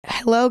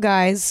Hello,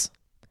 guys.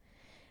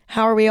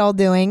 How are we all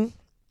doing?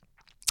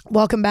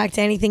 Welcome back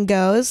to Anything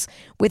Goes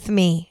with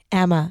me,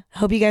 Emma.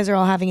 Hope you guys are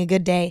all having a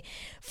good day.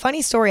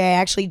 Funny story, I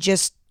actually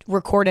just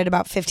recorded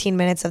about 15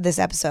 minutes of this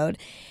episode,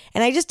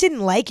 and I just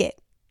didn't like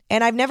it.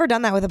 And I've never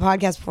done that with a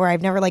podcast before.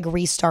 I've never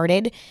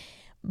restarted,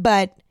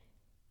 but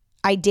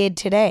I did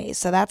today,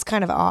 so that's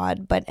kind of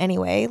odd. But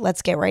anyway,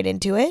 let's get right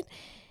into it.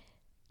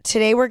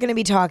 Today we're going to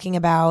be talking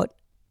about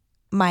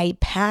my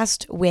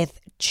past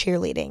with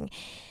cheerleading.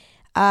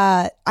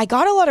 I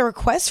got a lot of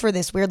requests for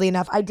this, weirdly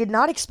enough. I did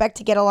not expect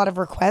to get a lot of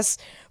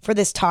requests for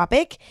this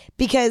topic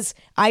because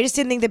I just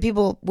didn't think that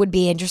people would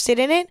be interested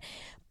in it.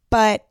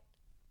 But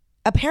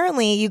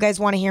apparently you guys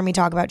want to hear me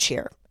talk about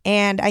cheer.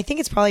 And I think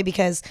it's probably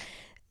because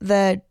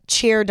the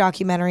cheer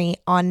documentary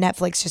on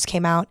Netflix just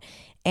came out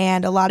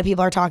and a lot of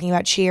people are talking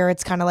about cheer.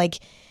 It's kind of like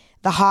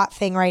the hot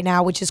thing right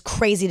now, which is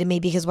crazy to me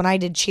because when I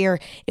did cheer,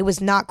 it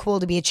was not cool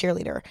to be a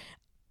cheerleader.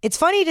 It's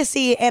funny to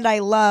see, and I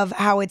love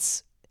how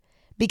it's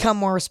become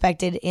more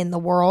respected in the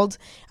world.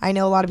 I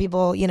know a lot of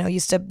people,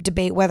 used to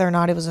debate whether or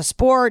not it was a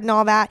sport and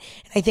all that.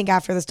 And I think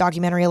after this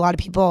documentary, a lot of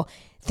people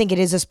think it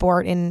is a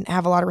sport and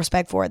have a lot of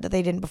respect for it that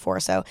they didn't before.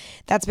 So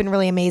that's been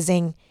really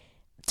amazing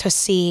to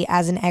see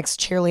as an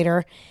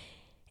ex-cheerleader.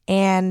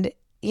 And,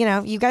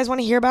 you guys want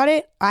to hear about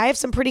it? I have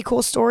some pretty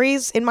cool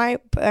stories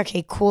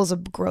cool is a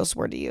gross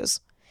word to use.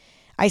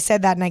 I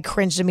said that and I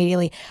cringed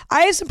immediately.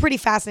 I have some pretty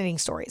fascinating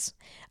stories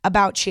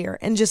about cheer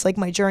and just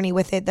my journey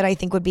with it that I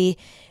think would be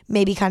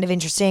maybe kind of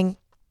interesting.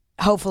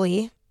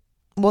 Hopefully,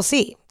 we'll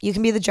see. You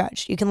can be the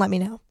judge. You can let me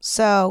know.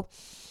 So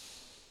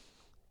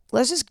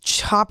let's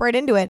just hop right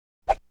into it.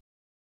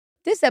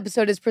 This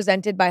episode is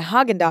presented by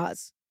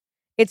Haagen-Dazs.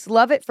 It's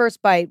love at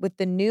first bite with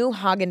the new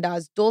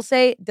Haagen-Dazs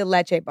Dulce de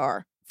Leche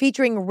bar,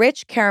 featuring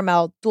rich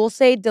caramel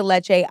dulce de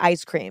leche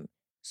ice cream,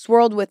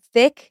 swirled with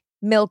thick,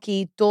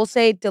 milky dulce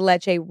de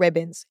leche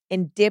ribbons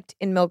and dipped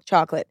in milk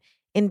chocolate.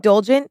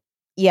 Indulgent?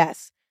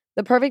 Yes.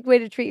 The perfect way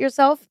to treat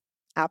yourself?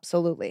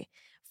 Absolutely.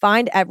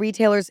 Find at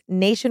retailers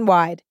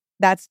nationwide.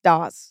 That's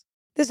DAS.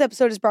 This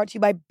episode is brought to you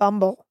by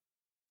Bumble.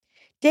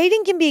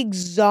 Dating can be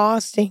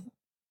exhausting.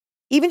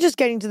 Even just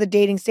getting to the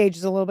dating stage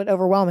is a little bit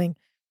overwhelming.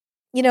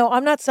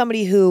 I'm not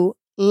somebody who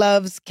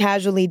loves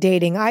casually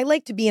dating. I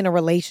like to be in a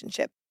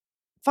relationship.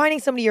 Finding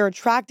somebody you're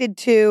attracted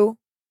to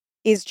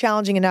is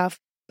challenging enough,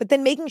 but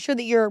then making sure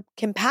that you're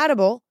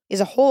compatible is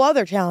a whole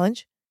other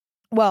challenge.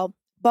 Well,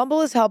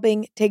 Bumble is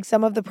helping take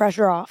some of the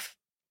pressure off.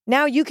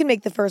 Now you can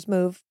make the first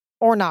move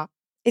or not.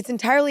 It's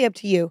entirely up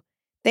to you,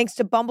 thanks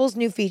to Bumble's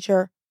new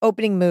feature,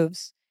 Opening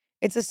Moves.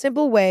 It's a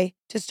simple way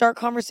to start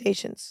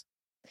conversations.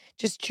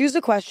 Just choose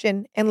a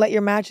question and let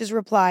your matches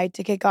reply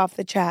to kick off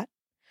the chat.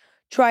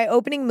 Try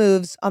Opening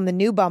Moves on the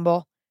new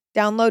Bumble.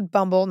 Download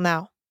Bumble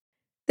now.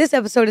 This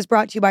episode is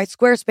brought to you by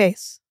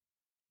Squarespace.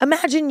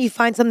 Imagine you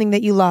find something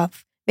that you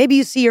love. Maybe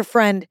you see your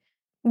friend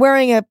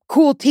wearing a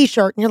cool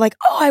t-shirt and you're like,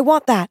 oh, I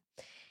want that.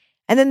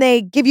 And then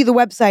they give you the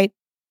website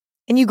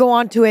and you go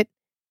onto it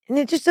and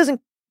it just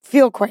doesn't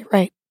feel quite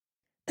right.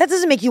 That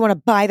doesn't make you want to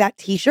buy that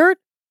t-shirt.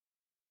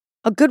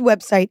 A good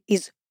website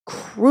is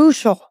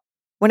crucial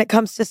when it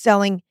comes to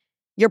selling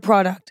your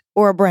product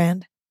or a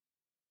brand.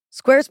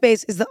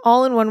 Squarespace is the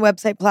all-in-one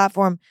website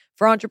platform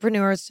for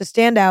entrepreneurs to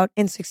stand out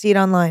and succeed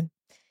online.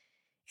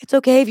 It's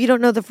okay if you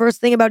don't know the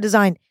first thing about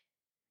design.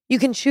 You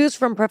can choose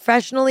from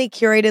professionally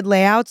curated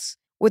layouts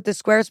with the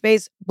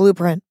Squarespace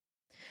Blueprint.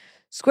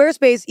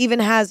 Squarespace even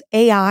has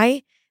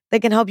AI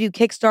that can help you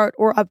kickstart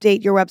or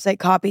update your website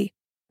copy.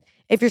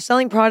 If you're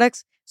selling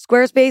products,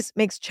 Squarespace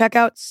makes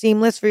checkout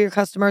seamless for your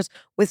customers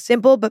with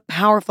simple but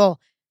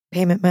powerful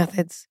payment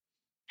methods.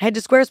 Head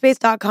to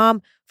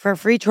squarespace.com for a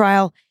free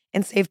trial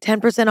and save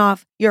 10%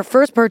 off your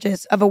first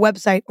purchase of a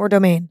website or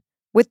domain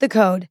with the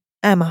code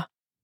EMMA.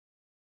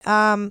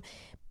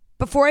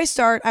 Before I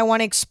start, I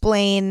want to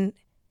explain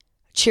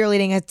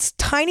cheerleading a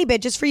tiny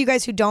bit just for you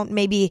guys who don't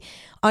maybe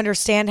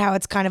understand how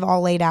it's kind of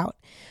all laid out.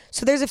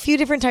 So there's a few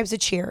different types of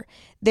cheer.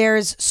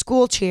 There's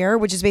school cheer,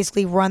 which is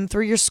basically run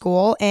through your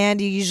school, and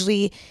you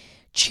usually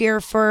cheer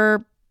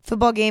for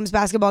football games,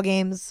 basketball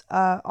games,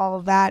 all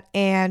of that,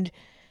 and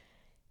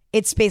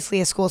it's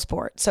basically a school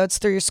sport. So it's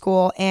through your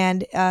school,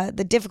 and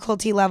the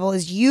difficulty level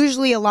is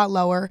usually a lot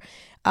lower.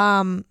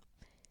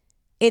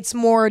 It's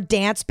more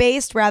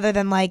dance-based rather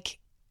than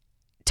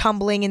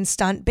tumbling and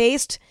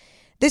stunt-based.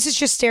 This is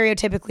just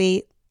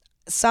stereotypically,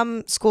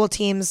 some school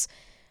teams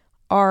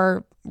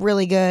are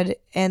really good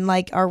and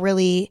are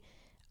really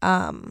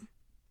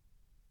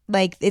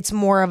it's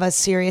more of a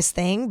serious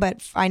thing,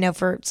 but I know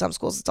for some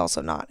schools it's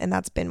also not, and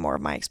that's been more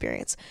of my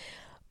experience.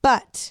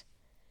 But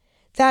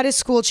that is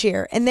school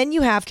cheer. And then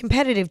you have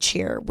competitive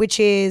cheer, which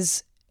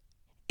is,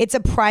 it's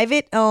a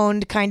private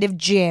owned kind of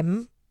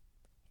gym.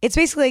 It's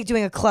basically like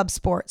doing a club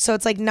sport. So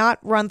it's not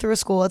run through a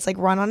school, it's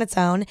run on its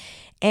own,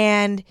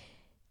 and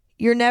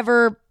you're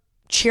never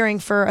cheering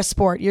for a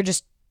sport. You're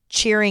just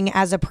cheering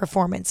as a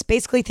performance.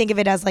 Basically think of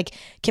it as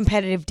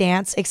competitive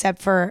dance,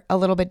 except for a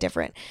little bit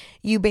different.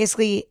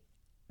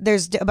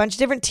 There's a bunch of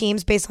different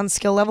teams based on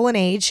skill level and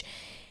age.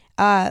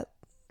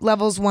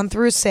 levels 1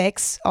 through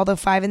 6, although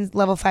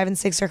level 5 and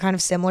 6 are kind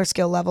of similar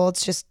skill level.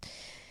 It's just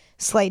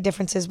slight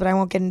differences, but I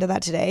won't get into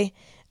that today.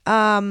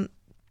 And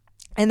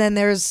then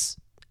there's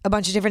a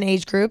bunch of different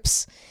age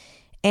groups,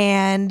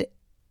 and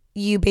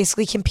you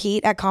basically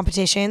compete at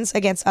competitions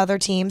against other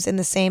teams in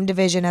the same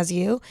division as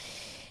you,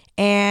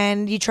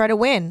 and you try to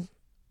win.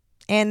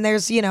 And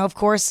there's, of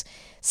course,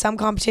 some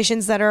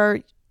competitions that are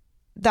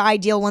the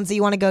ideal ones that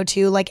you want to go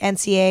to, like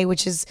NCAA,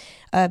 which is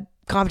a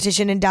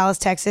competition in Dallas,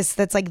 Texas.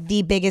 That's like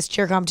the biggest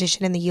cheer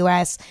competition in the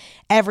US.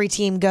 Every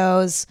team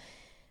goes,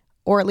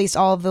 or at least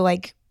all of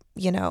the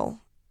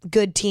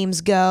good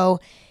teams go.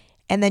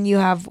 And then you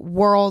have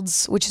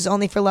Worlds, which is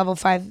only for level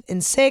 5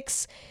 and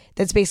 6.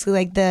 That's basically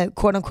like the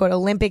quote unquote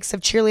Olympics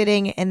of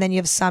cheerleading. And then you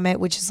have Summit,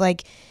 which is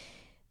like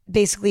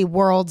basically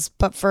Worlds,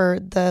 but for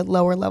the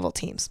lower level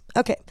teams.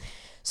 Okay.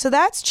 So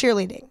that's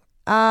cheerleading.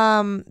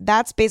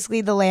 That's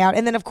basically the layout.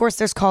 And then of course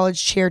there's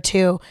college cheer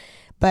too,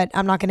 but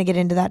I'm not going to get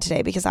into that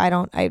today because I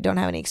don't have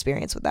any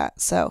experience with that.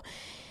 So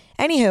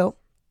anywho,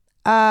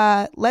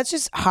 let's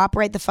just hop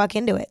right the fuck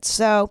into it.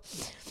 So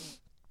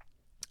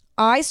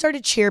I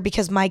started cheer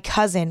because my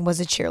cousin was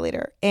a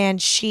cheerleader, and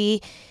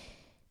she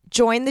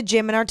joined the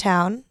gym in our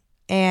town,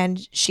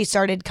 and she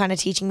started kind of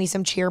teaching me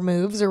some cheer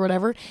moves or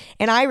whatever.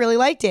 And I really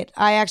liked it.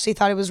 I actually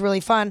thought it was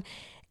really fun.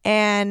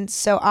 And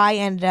so I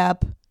ended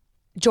up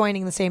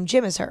joining the same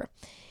gym as her.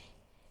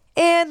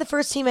 And the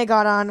first team I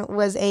got on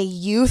was a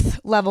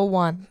youth level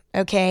 1.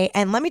 Okay.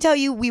 And let me tell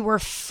you, we were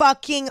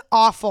fucking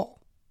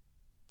awful.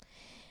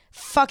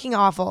 Fucking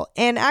awful.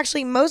 And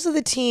actually, most of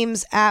the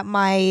teams at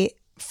my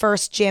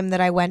first gym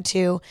that I went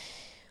to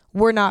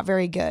were not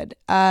very good.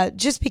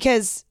 Just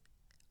because,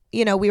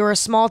 we were a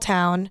small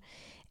town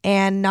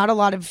and not a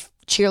lot of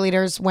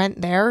cheerleaders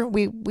went there.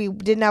 We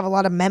didn't have a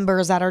lot of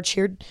members at our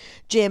cheer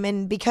gym.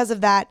 And because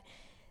of that,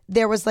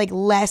 there was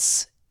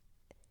less,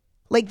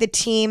 the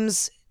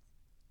teams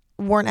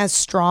weren't as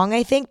strong,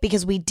 I think,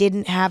 because we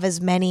didn't have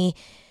as many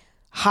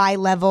high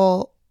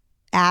level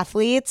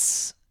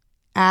athletes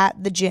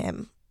at the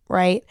gym,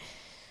 right?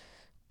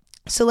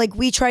 So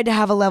we tried to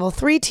have a level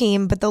 3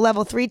 team, but the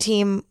level 3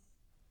 team,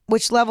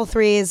 which level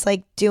 3 is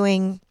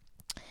doing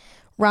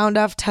round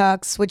off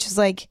tucks, which is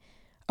a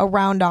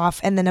round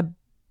off and then a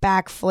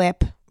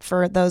backflip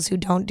for those who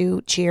don't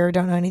do cheer,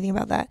 don't know anything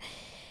about that.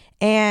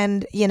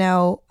 And,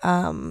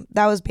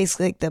 that was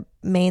basically the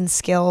main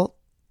skill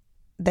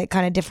that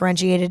kind of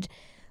differentiated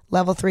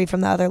level 3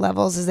 from the other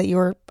levels, is that you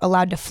were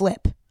allowed to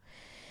flip.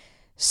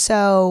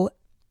 So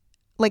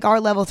our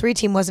level 3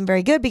 team wasn't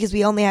very good because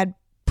we only had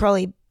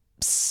probably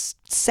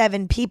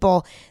 7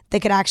 people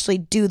that could actually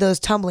do those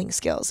tumbling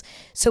skills.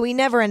 So we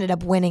never ended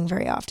up winning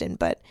very often,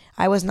 but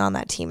I wasn't on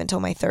that team until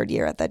my 3rd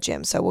year at that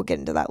gym. So we'll get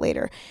into that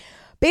later.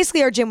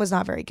 Basically, our gym was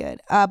not very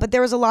good, but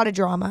there was a lot of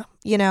drama,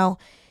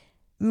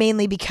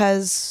 mainly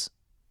because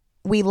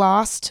we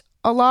lost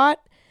a lot,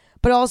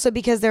 but also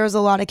because there was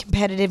a lot of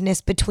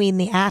competitiveness between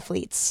the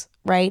athletes,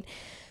 right?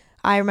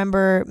 I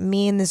remember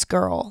me and this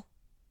girl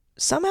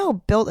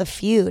somehow built a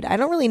feud. I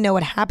don't really know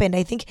what happened.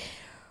 I think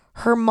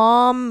her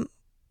mom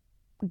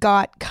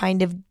got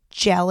kind of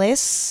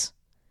jealous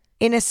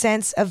in a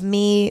sense of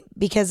me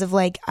because of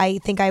I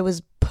think I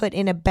was put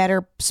in a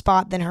better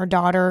spot than her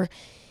daughter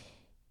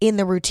in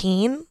the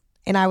routine,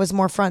 and I was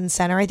more front and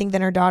center, I think,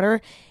 than her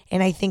daughter.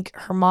 And I think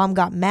her mom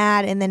got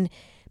mad, and then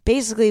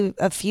basically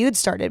a feud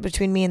started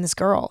between me and this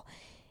girl.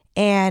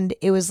 And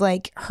it was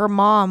her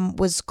mom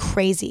was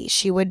crazy.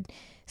 She would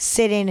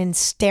sit in and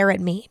stare at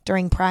me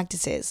during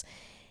practices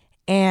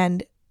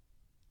and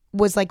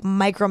was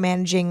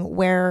micromanaging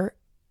where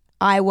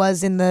I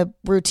was in the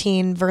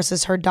routine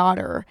versus her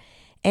daughter.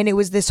 And it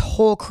was this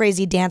whole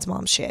crazy dance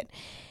mom shit.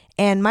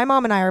 And my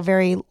mom and I are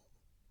very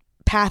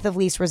path of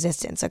least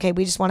resistance. Okay.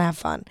 We just want to have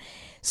fun.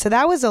 So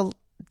that was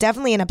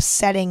definitely an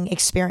upsetting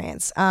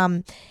experience.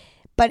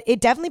 But it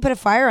definitely put a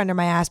fire under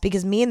my ass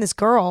because me and this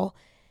girl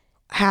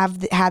had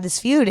this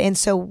feud. And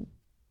so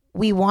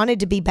we wanted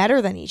to be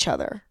better than each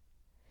other.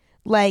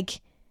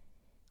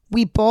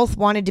 We both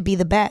wanted to be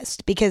the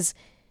best because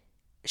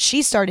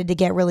she started to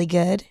get really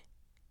good.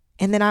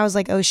 And then I was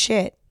like, oh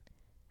shit,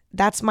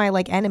 that's my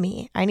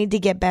enemy. I need to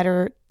get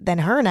better than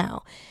her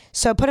now.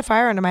 So it put a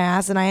fire under my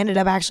ass, and I ended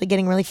up actually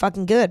getting really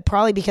fucking good,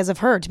 probably because of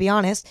her, to be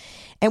honest.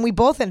 And we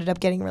both ended up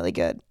getting really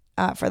good,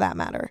 for that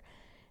matter.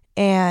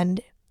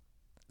 And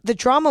the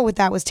drama with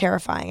that was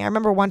terrifying. I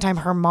remember one time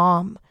her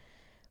mom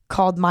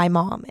called my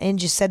mom and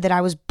just said that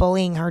I was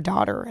bullying her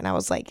daughter. And I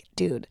was like,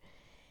 dude,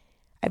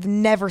 I've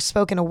never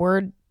spoken a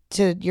word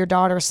to your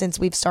daughter since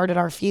we've started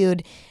our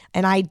feud,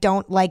 and I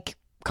don't like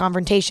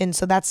confrontation,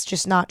 so that's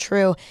just not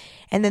true.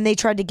 And then they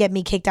tried to get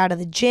me kicked out of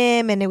the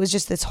gym, and it was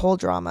just this whole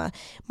drama.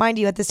 Mind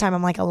you, at this time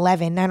I'm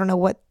 11. I don't know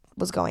what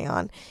was going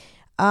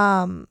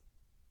on.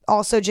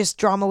 Also just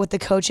drama with the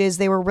coaches.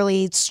 They were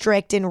really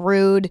strict and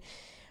rude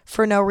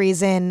for no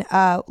reason,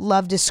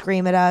 loved to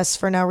scream at us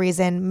for no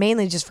reason,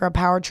 mainly just for a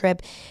power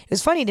trip. It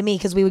was funny to me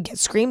because we would get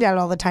screamed at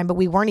all the time, but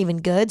we weren't even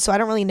good, so I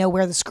don't really know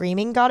where the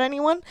screaming got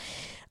anyone.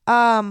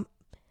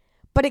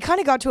 But it kind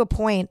of got to a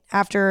point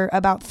after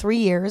about 3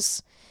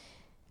 years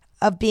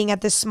of being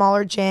at this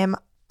smaller gym.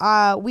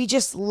 We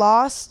just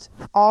lost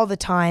all the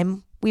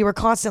time. We were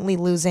constantly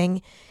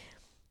losing.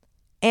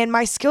 And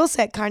my skill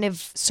set kind of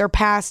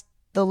surpassed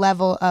the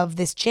level of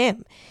this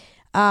gym.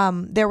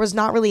 There was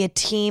not really a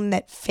team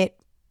that fit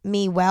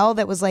me well,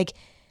 that was like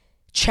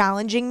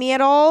challenging me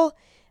at all.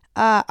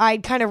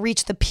 I'd kind of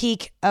reached the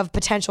peak of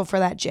potential for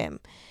that gym.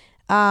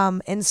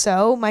 And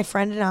so my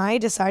friend and I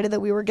decided that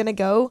we were going to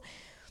go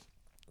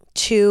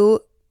to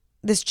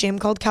this gym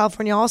called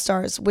California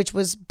All-Stars, which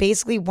was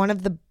basically one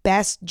of the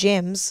best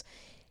gyms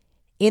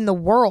in the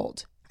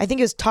world. I think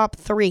it was top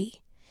 3.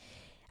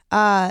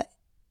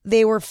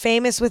 They were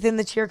famous within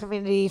the cheer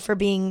community for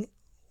being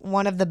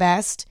one of the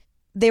best.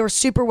 They were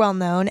super well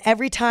known.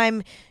 Every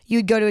time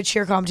you'd go to a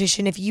cheer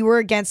competition, if you were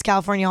against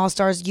California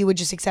All-Stars, you would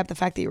just accept the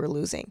fact that you were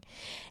losing.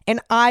 And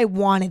I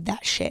wanted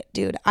that shit,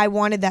 dude. I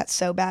wanted that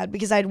so bad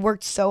because I'd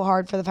worked so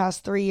hard for the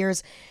past 3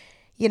 years,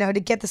 to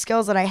get the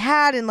skills that I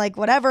had and like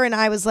whatever. And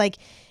I was like,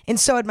 and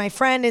so had my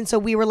friend. And so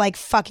we were like,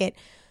 fuck it.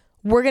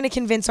 We're going to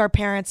convince our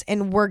parents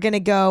and we're going to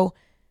go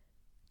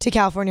to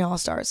California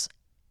All-Stars.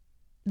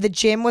 The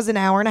gym was an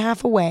hour and a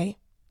half away.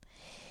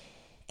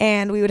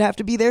 And we would have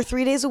to be there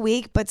 3 days a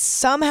week. But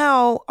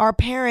somehow our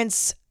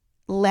parents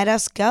let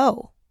us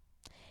go.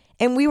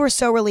 And we were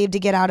so relieved to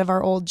get out of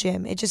our old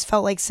gym. It just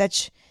felt like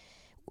such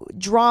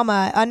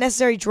drama,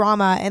 unnecessary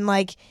drama. And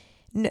like,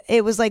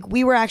 it was like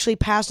we were actually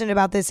passionate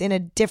about this in a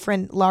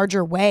different,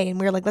 larger way. And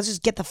we were like, let's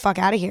just get the fuck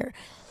out of here.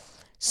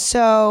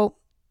 So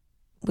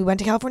we went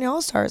to California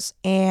All-Stars.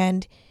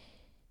 And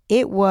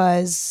it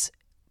was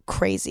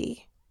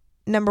crazy.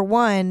 Number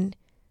one,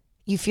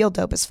 you feel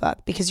dope as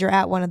fuck because you're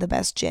at one of the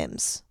best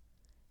gyms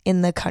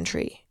in the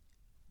country.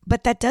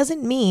 But that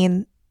doesn't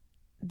mean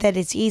that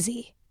it's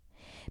easy,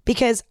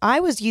 because I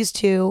was used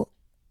to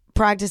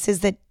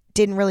practices that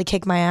didn't really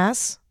kick my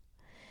ass.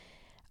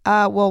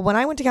 Well, when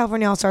I went to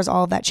California All-Stars,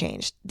 all of that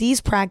changed. These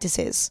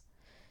practices,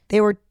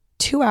 they were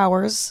 2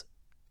 hours,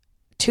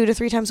 2 to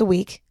 3 times a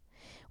week,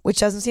 which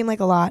doesn't seem like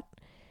a lot,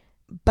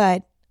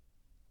 but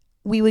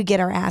we would get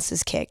our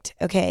asses kicked.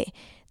 Okay.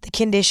 The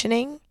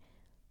conditioning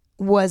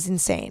was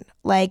insane.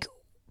 Like,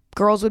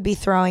 girls would be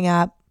throwing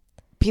up,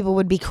 people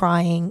would be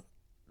crying,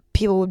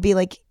 people would be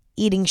like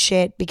eating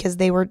shit because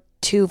they were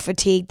too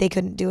fatigued, they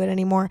couldn't do it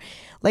anymore.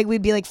 Like,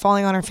 we'd be like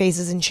falling on our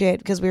faces and shit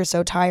because we were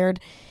so tired.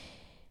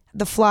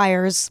 The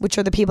flyers, which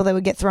are the people that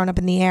would get thrown up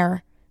in the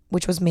air,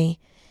 which was me,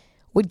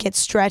 would get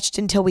stretched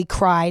until we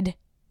cried.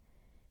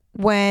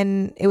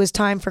 When it was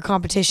time for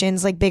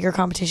competitions, like bigger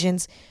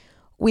competitions,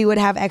 we would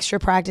have extra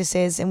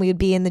practices and we would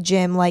be in the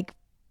gym like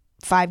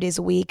 5 days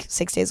a week,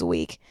 6 days a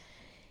week.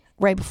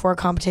 Right before a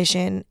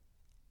competition,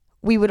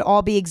 we would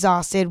all be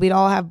exhausted. We'd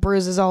all have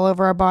bruises all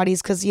over our bodies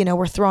because,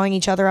 we're throwing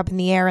each other up in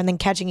the air and then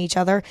catching each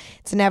other.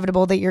 It's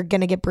inevitable that you're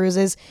going to get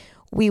bruises.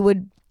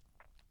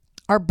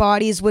 Our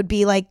bodies would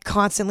be like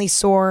constantly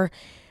sore.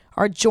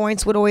 Our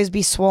joints would always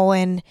be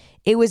swollen.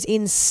 It was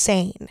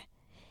insane.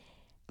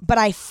 But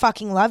I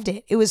fucking loved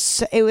it. It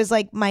was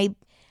like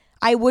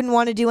I wouldn't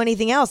want to do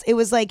anything else. It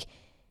was like,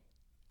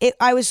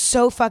 I was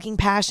so fucking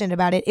passionate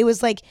about it. It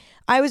was like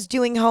I was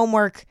doing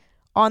homework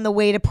on the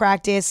way to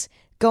practice,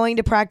 going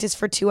to practice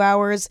for 2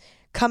 hours,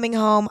 coming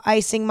home,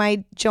 icing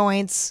my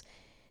joints,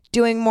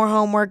 doing more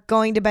homework,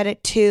 going to bed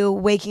at 2,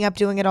 waking up,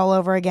 doing it all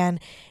over again.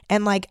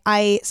 And like,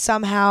 I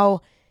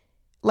somehow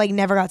like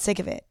never got sick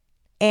of it.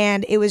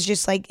 And it was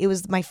just like, it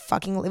was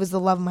the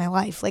love of my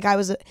life. Like, I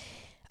was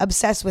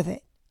obsessed with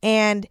it.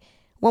 And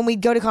when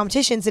we'd go to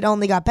competitions, it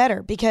only got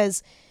better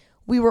because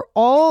we were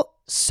all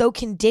so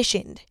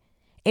conditioned.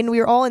 And we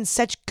were all in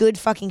such good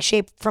fucking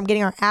shape from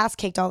getting our ass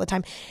kicked all the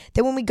time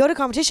that when we go to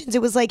competitions,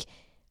 it was like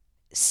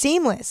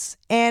seamless.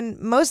 And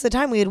most of the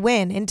time we would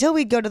win until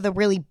we'd go to the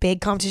really big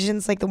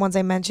competitions, like the ones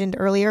I mentioned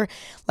earlier,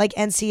 like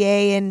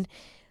NCA and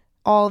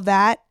all of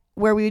that,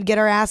 where we would get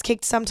our ass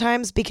kicked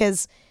sometimes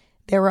because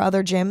there were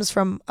other gyms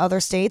from other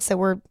states that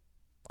were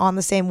on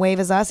the same wave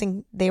as us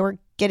and they were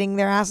getting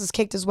their asses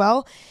kicked as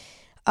well.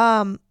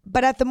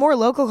 But at the more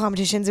local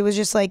competitions, it was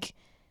just like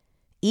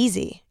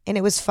easy and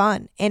it was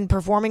fun, and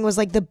performing was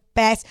like the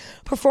best.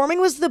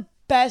 Performing was the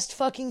best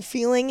fucking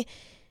feeling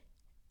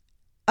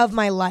of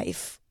my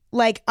life.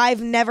 Like,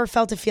 I've never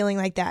felt a feeling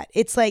like that.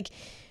 It's like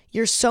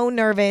you're so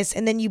nervous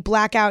and then you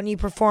black out and you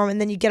perform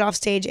and then you get off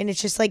stage and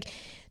it's just like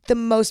the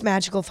most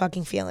magical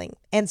fucking feeling.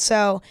 And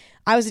so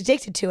I was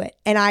addicted to it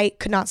and I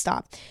could not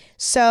stop.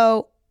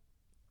 So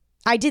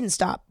I didn't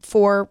stop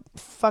for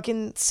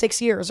fucking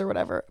 6 years or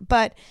whatever,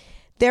 but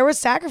there was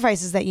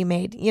sacrifices that you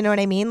made. You know what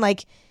I mean?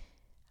 Like,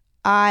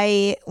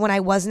 when I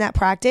wasn't at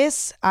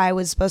practice, I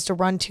was supposed to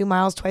run 2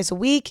 miles twice a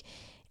week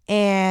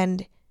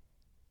and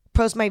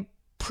post my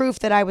proof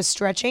that I was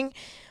stretching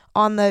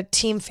on the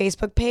team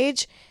Facebook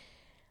page.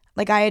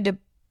 Like, I had to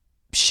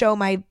show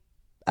my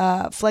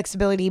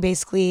flexibility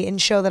basically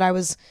and show that I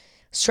was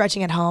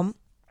stretching at home.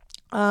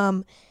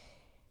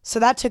 So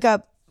that took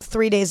up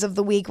 3 days of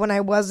the week when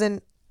I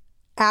wasn't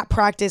at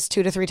practice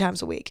 2 to 3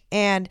 times a week.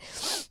 And,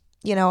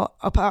 on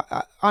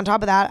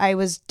top of that, I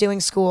was doing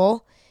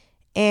school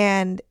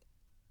and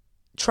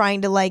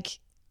trying to like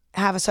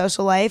have a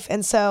social life.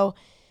 And so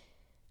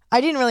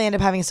I didn't really end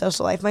up having a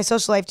social life. My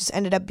social life just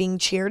ended up being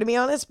cheer, to be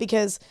honest,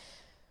 because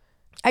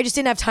I just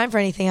didn't have time for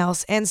anything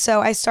else. And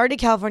so I started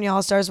California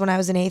All-Stars when I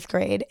was in 8th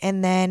grade.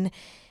 And then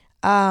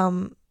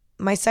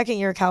my second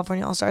year of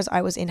California All-Stars,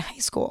 I was in high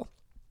school.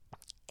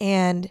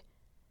 And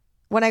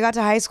when I got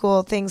to high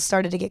school, things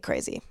started to get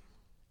crazy.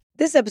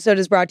 This episode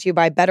is brought to you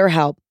by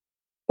BetterHelp.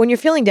 When you're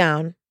feeling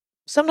down,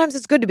 sometimes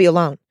it's good to be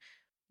alone.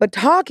 But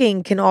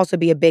talking can also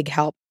be a big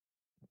help.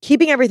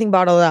 Keeping everything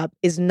bottled up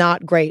is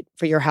not great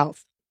for your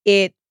health.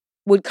 It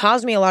would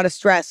cause me a lot of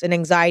stress and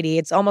anxiety.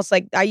 It's almost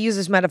like, I use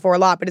this metaphor a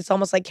lot, but it's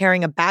almost like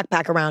carrying a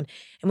backpack around.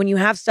 And when you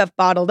have stuff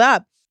bottled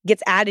up, it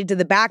gets added to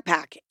the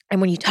backpack.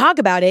 And when you talk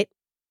about it,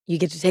 you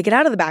get to take it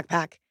out of the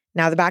backpack.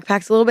 Now the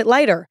backpack's a little bit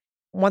lighter.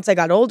 Once I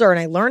got older and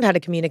I learned how to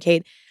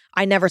communicate,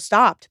 I never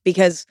stopped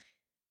because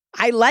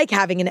I like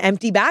having an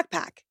empty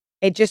backpack.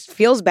 It just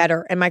feels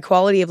better and my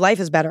quality of life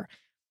is better.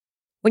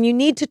 When you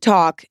need to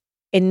talk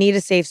and need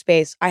a safe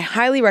space, I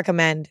highly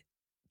recommend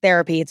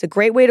therapy. It's a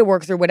great way to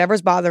work through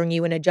whatever's bothering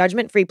you in a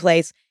judgment-free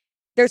place.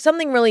 There's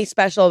something really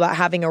special about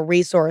having a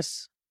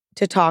resource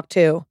to talk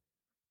to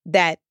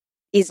that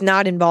is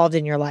not involved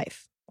in your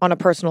life on a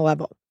personal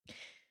level.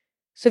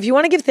 So if you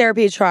want to give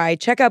therapy a try,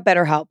 check out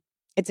BetterHelp.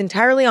 It's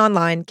entirely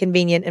online,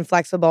 convenient, and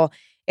flexible.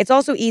 It's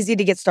also easy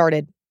to get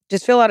started.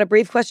 Just fill out a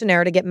brief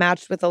questionnaire to get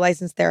matched with a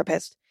licensed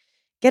therapist.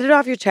 Get it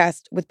off your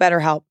chest with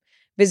BetterHelp.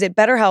 Visit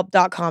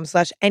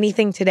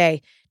betterhelp.com/anything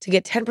today to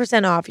get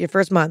 10% off your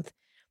first month.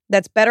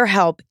 That's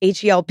BetterHelp,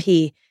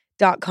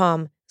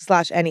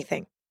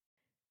 HELP.com/anything.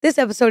 This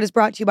episode is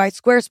brought to you by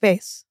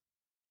Squarespace.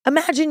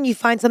 Imagine you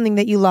find something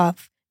that you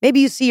love.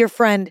 Maybe you see your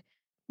friend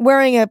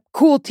wearing a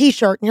cool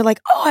t-shirt and you're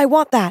like, oh, I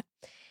want that.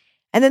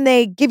 And then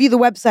they give you the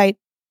website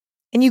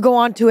and you go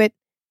onto it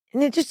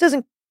and it just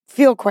doesn't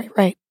feel quite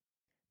right.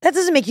 That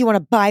doesn't make you want to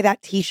buy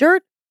that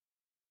t-shirt.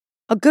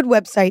 A good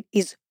website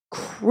is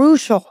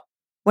crucial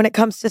when it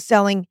comes to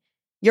selling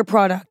your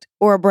product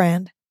or a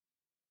brand.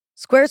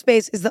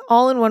 Squarespace is the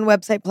all-in-one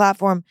website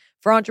platform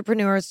for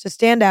entrepreneurs to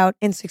stand out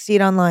and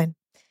succeed online.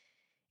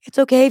 It's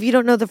okay if you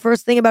don't know the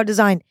first thing about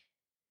design.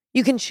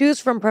 You can choose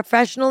from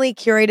professionally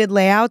curated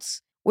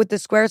layouts with the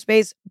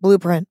Squarespace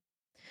blueprint.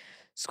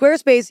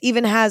 Squarespace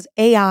even has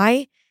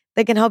AI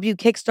that can help you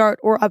kickstart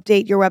or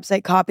update your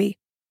website copy.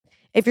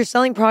 If you're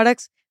selling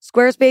products,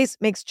 Squarespace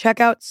makes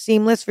checkout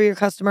seamless for your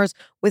customers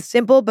with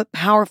simple but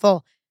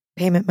powerful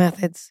payment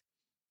methods.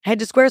 Head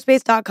to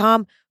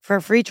squarespace.com for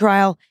a free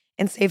trial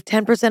and save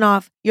 10%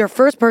 off your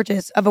first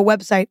purchase of a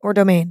website or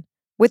domain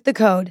with the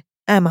code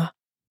EMMA.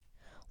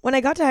 When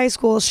I got to high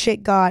school,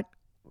 shit got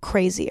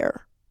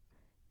crazier.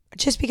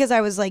 Just because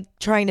I was like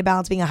trying to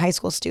balance being a high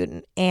school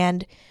student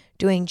and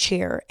doing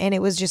cheer. And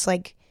it was just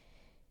like,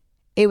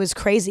 it was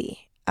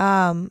crazy.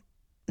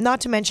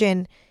 Not to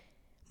mention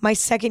my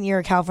second year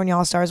of California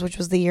All-Stars, which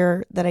was the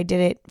year that I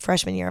did it,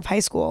 freshman year of high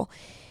school.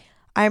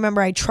 I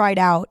remember I tried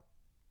out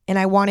and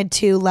I wanted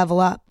to level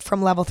up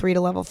from level 3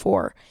 to level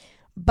 4.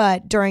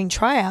 But during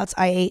tryouts,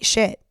 I ate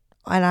shit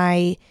and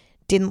I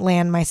didn't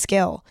land my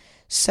skill.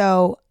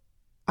 So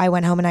I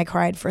went home and I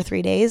cried for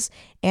 3 days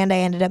and I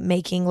ended up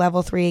making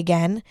level 3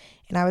 again.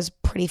 And I was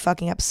pretty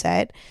fucking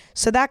upset.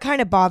 So that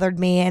kind of bothered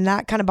me, and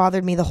that kind of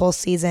bothered me the whole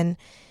season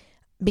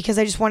because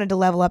I just wanted to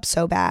level up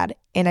so bad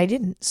and I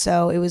didn't.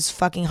 So it was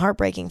fucking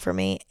heartbreaking for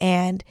me.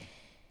 And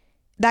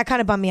that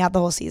kind of bummed me out the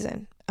whole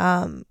season.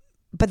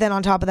 But then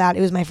on top of that,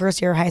 it was my first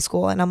year of high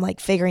school and I'm like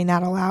figuring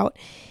that all out.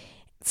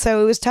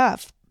 So it was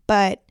tough.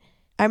 But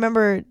I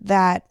remember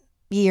that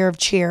year of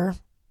cheer,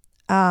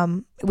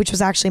 which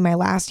was actually my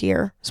last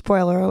year,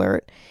 spoiler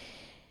alert.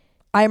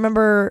 I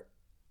remember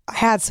I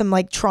had some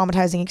like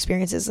traumatizing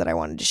experiences that I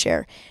wanted to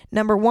share.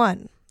 Number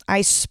one,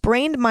 I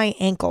sprained my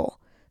ankle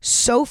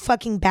so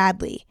fucking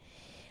badly.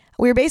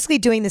 We were basically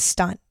doing this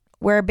stunt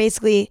where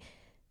basically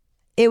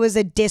it was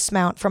a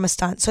dismount from a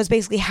stunt. So it's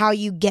basically how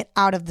you get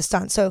out of the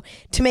stunt. So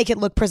to make it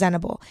look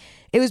presentable,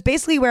 it was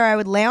basically where I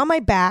would lay on my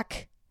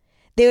back.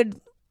 They would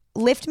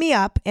lift me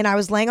up and I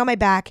was laying on my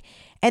back,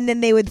 and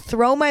then they would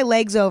throw my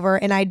legs over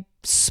and I'd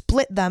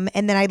split them,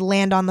 and then I'd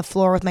land on the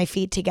floor with my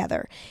feet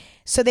together.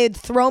 So they'd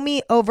throw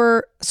me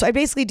over. So I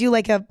basically do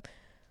like a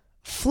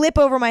flip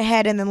over my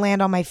head and then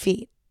land on my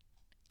feet.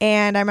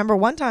 And I remember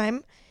one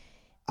time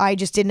I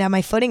just didn't have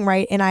my footing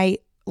right and I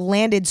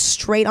landed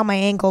straight on my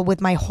ankle with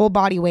my whole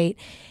body weight.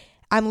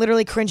 I'm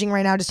literally cringing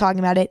right now just talking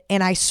about it.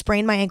 And I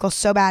sprained my ankle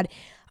so bad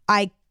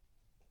I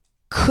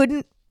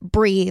couldn't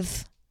breathe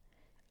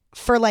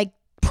for like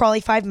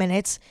probably 5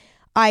 minutes.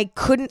 I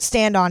couldn't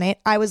stand on it.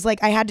 I was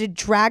like, I had to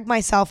drag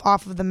myself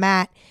off of the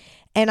mat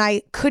and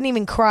I couldn't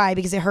even cry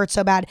because it hurt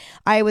so bad.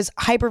 I was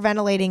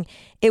hyperventilating.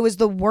 It was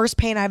the worst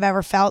pain I've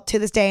ever felt to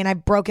this day, and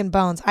I've broken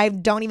bones. I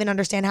don't even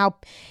understand how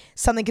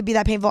something could be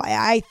that painful.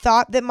 I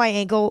thought that my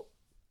ankle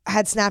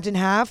had snapped in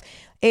half.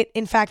 It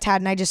in fact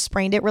had, and I just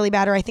sprained it really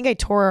bad, or I think I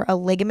tore a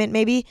ligament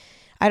maybe.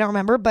 I don't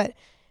remember, but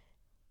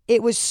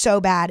it was so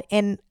bad.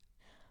 And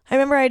I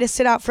remember I had to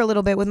sit out for a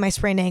little bit with my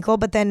sprained ankle,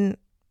 but then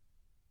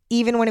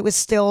even when it was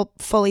still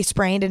fully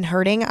sprained and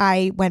hurting,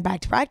 I went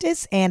back to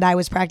practice, and I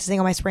was practicing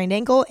on my sprained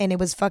ankle, and it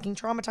was fucking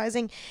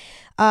traumatizing.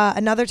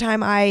 Another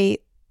time I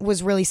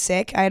was really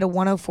sick. I had a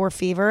 104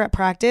 fever at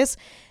practice,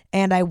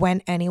 and I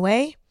went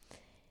anyway.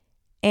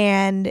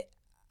 And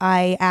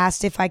I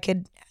asked if I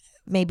could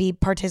maybe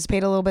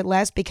participate a little bit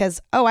less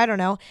because, I don't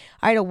know,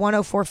 I had a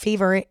 104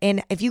 fever.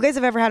 And if you guys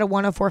have ever had a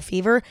 104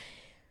 fever,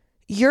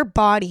 your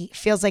body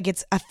feels like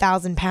it's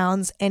 1,000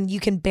 pounds and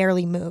you can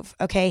barely move.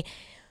 Okay.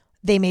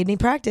 They made me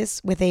practice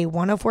with a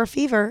 104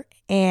 fever,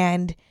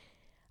 and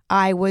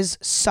I was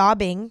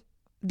sobbing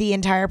the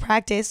entire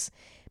practice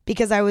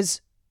because I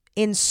was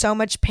in so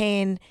much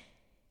pain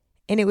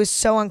and it was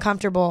so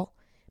uncomfortable,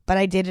 but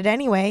I did it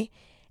anyway.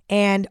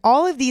 And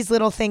all of these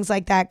little things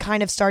like that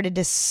kind of started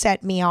to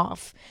set me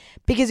off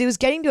because it was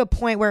getting to a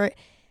point where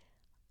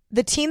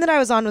the team that I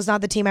was on was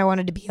not the team I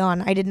wanted to be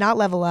on. I did not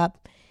level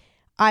up.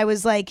 I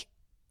was like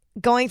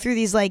going through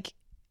these like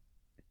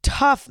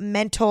tough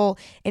mental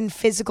and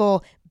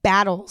physical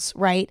battles,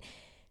 right?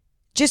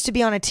 Just to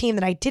be on a team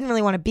that I didn't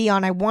really want to be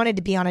on. I wanted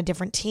to be on a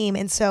different team.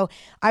 And so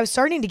I was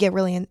starting to get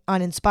really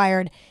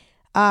uninspired.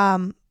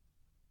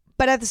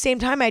 But at the same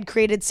time, I'd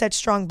created such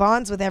strong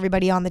bonds with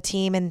everybody on the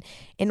team and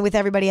with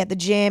everybody at the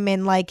gym.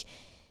 And like,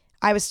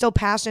 I was still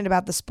passionate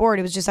about the sport.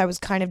 It was just, I was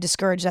kind of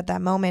discouraged at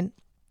that moment.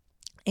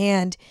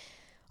 And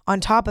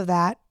on top of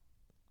that,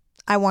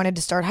 I wanted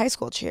to start high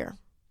school cheer.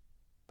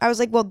 I was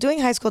like, well, doing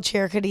high school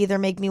cheer could either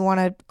make me want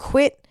to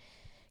quit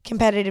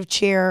competitive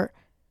cheer,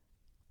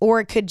 or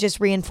it could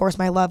just reinforce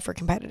my love for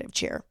competitive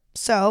cheer.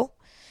 So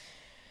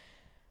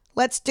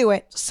let's do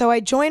it. So I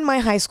joined my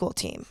high school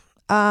team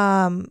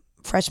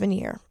freshman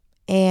year,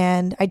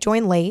 and I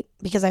joined late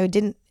because I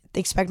didn't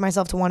expect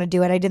myself to want to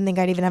do it. I didn't think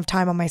I'd even have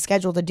time on my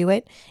schedule to do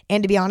it.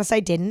 And to be honest, I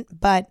didn't,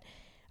 but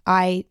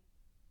I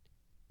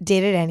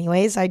did it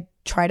anyways. I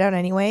tried out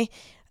anyway,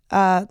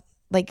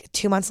 like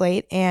 2 months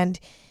late, and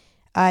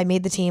I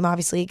made the team,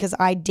 obviously, because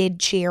I did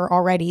cheer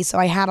already. So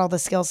I had all the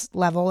skills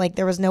level. Like,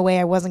 there was no way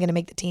I wasn't going to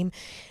make the team.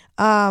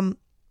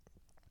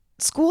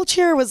 School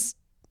cheer was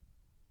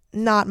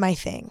not my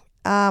thing.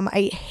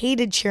 I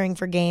hated cheering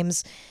for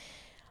games.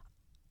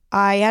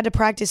 I had to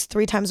practice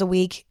 3 times a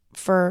week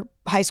for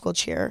high school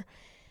cheer,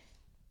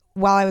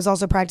 while I was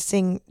also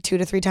practicing 2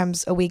 to 3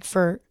 times a week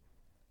for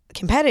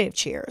competitive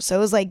cheer. So it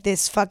was like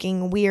this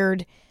fucking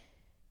weird,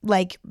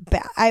 like,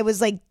 I was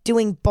like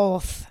doing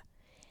both.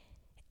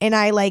 And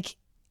I like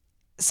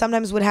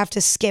sometimes would have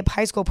to skip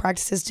high school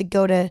practices to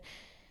go to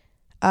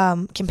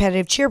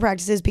competitive cheer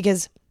practices,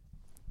 because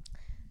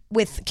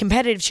with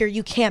competitive cheer,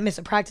 you can't miss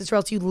a practice or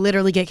else you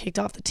literally get kicked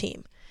off the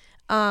team.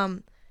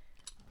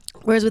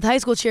 Whereas with high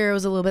school cheer, it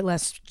was a little bit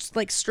less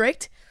like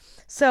strict.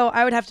 So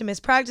I would have to miss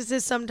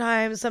practices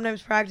sometimes.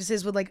 Sometimes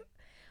practices would like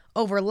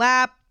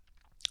overlap,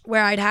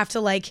 where I'd have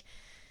to like,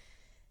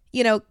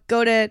 you know,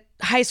 go to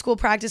high school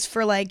practice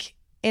for like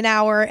an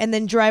hour and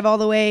then drive all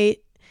the way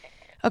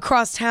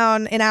across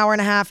town an hour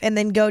and a half and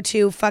then go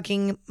to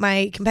fucking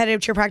my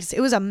competitive cheer practice.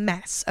 It was a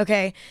mess,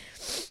 okay?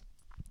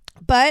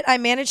 But I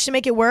managed to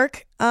make it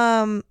work.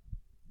 And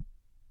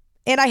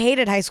I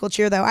hated high school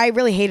cheer, though. I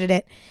really hated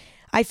it.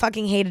 I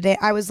fucking hated it.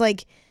 I was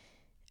like,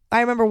 I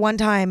remember one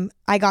time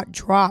I got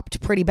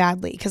dropped pretty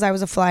badly because I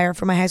was a flyer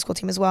for my high school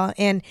team as well.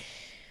 And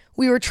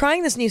we were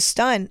trying this new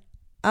stunt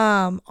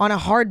on a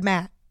hard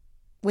mat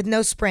with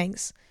no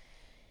springs.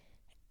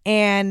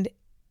 And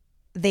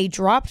they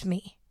dropped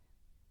me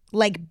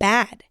like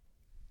bad,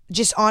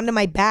 just onto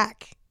my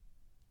back.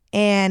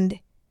 And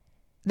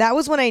that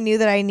was when I knew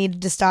that I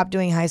needed to stop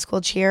doing high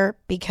school cheer,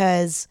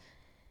 because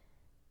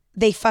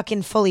they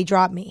fucking fully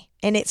dropped me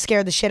and it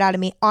scared the shit out of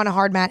me on a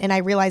hard mat. And I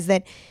realized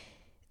that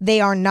they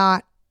are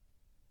not,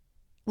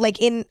 like,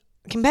 in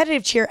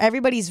competitive cheer,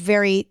 everybody's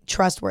very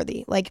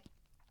trustworthy. Like,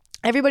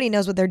 everybody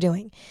knows what they're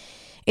doing.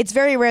 It's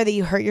very rare that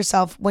you hurt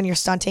yourself when you're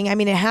stunting. I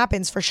mean, it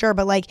happens for sure,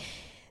 but like,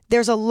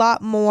 there's a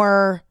lot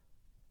more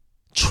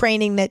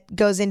training that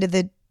goes into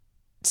the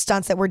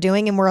stunts that we're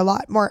doing, and we're a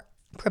lot more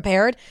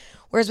prepared.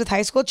 Whereas with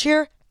high school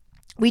cheer,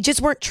 we just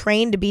weren't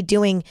trained to be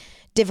doing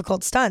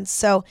difficult stunts.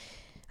 So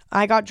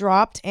I got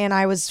dropped and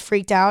I was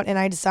freaked out, and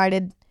I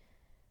decided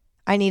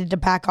I needed to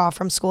back off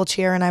from school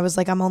cheer. And I was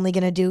like, I'm only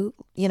going to do,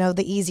 you know,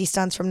 the easy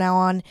stunts from now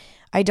on.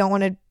 I don't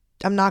want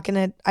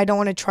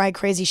to try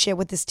crazy shit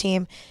with this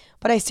team.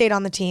 But I stayed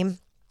on the team.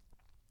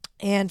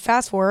 And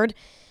fast forward,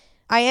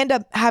 I end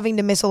up having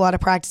to miss a lot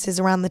of practices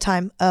around the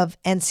time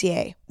of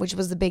NCA, which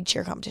was the big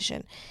cheer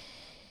competition.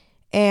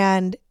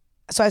 And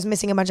so I was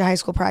missing a bunch of high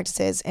school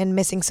practices and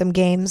missing some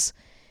games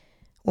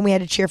when we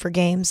had to cheer for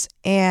games.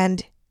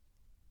 And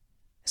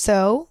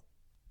so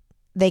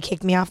they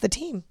kicked me off the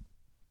team.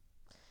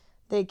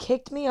 They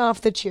kicked me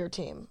off the cheer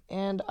team.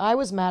 And I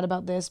was mad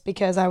about this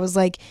because I was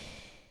like,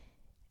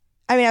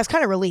 I mean, I was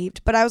kind of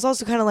relieved, but I was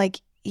also kind of like,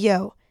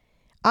 yo,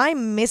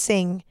 I'm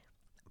missing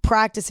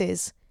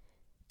practices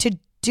to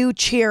do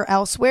cheer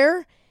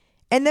elsewhere.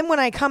 And then when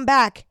I come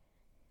back,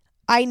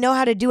 I know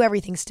how to do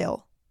everything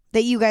still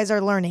that you guys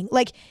are learning.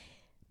 Like,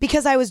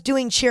 because I was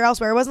doing cheer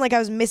elsewhere. It wasn't like I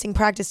was missing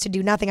practice to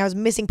do nothing. I was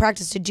missing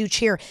practice to do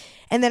cheer.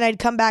 And then I'd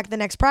come back the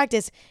next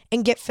practice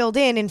and get filled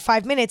in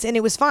 5 minutes, and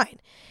it was fine.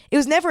 It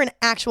was never an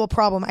actual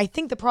problem. I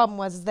think the problem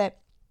was that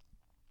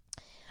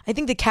I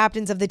think the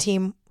captains of the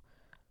team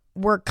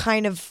were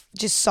kind of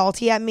just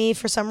salty at me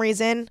for some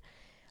reason.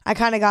 I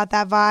kind of got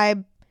that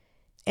vibe.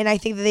 And I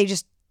think that they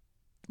just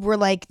were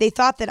like, they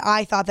thought that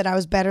I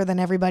was better than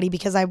everybody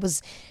because I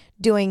was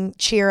doing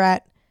cheer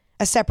at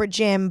a separate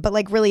gym. But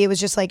like, really, it was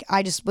just like,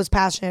 I just was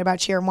passionate about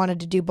cheer and wanted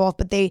to do both.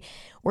 But they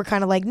were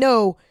kind of like,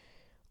 no,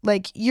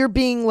 like, you're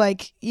being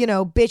like,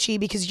 bitchy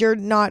because you're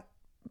not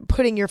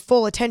putting your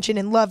full attention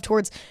and love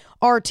towards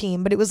our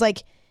team. But it was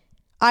like,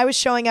 I was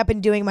showing up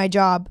and doing my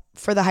job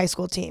for the high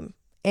school team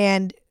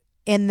and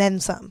then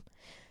some.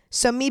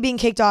 So me being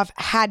kicked off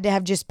had to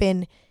have just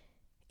been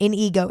an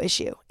ego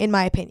issue, in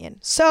my opinion.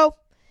 So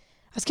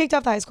I was kicked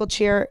off the high school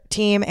cheer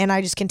team, and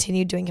I just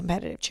continued doing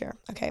competitive cheer.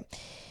 Okay.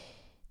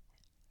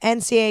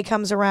 NCAA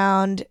comes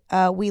around.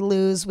 We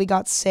lose. We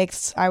got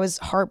 6th. I was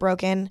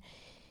heartbroken.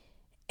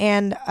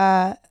 And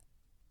I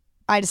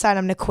decided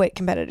I'm going to quit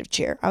competitive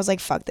cheer. I was like,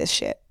 fuck this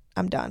shit.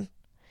 I'm done.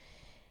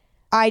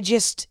 I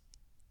just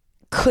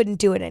couldn't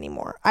do it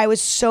anymore. I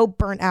was so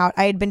burnt out.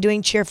 I had been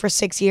doing cheer for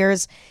 6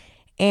 years.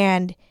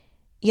 And,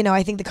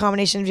 I think the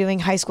combination of doing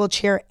high school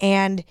cheer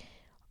and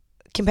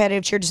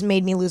competitive cheer just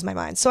made me lose my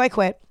mind. So I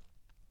quit.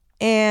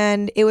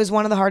 And it was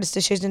one of the hardest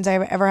decisions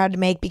I've ever had to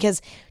make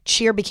because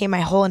cheer became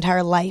my whole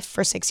entire life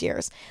for 6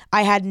 years.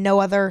 I had no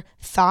other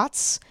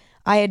thoughts.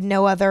 I had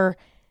no other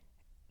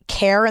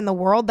care in the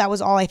world. That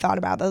was all I thought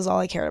about. That was all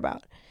I cared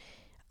about.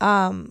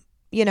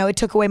 It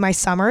took away my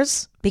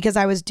summers because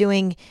I was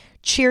doing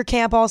cheer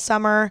camp all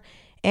summer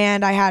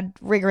and I had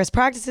rigorous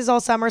practices all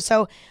summer.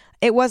 So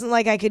it wasn't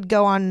like I could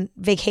go on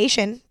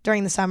vacation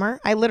during the summer.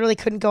 I literally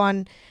couldn't go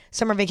on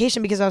summer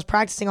vacation because I was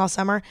practicing all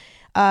summer.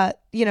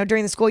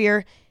 During the school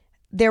year,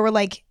 there were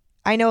like,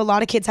 I know a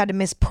lot of kids had to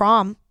miss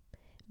prom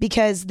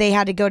because they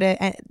had to go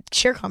to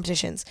cheer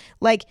competitions.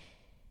 Like,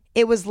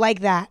 it was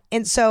like that.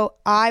 And so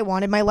I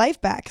wanted my life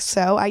back.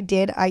 So I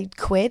did. I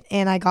quit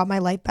and I got my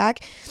life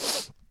back.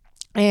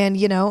 And,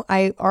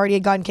 I already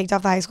had gotten kicked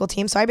off the high school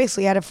team. So I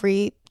basically had a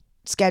free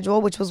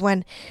schedule, which was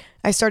when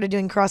I started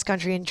doing cross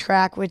country and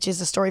track, which is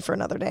a story for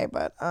another day.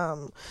 But,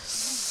 and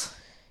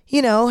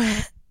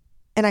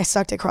I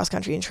sucked at cross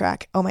country and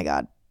track. Oh my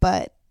God.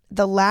 But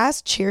the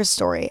last cheer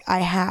story I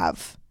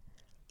have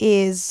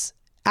is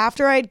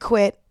after I'd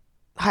quit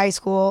high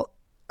school,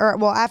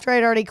 after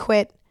I'd already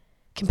quit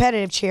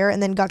competitive cheer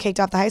and then got kicked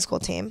off the high school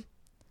team,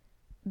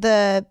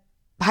 the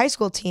high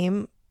school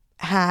team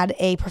had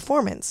a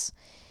performance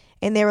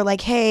and they were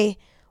like, hey,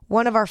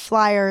 one of our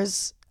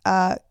flyers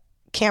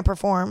can't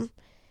perform.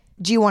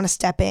 Do you want to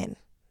step in?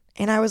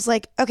 And I was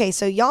like, okay,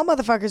 so y'all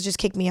motherfuckers just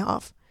kicked me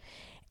off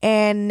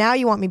and now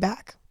you want me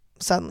back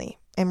suddenly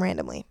and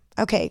randomly.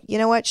 Okay, you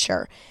know what?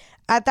 Sure.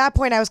 At that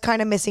point, I was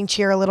kind of missing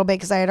cheer a little bit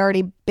because I had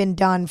already been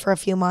done for a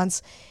few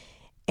months.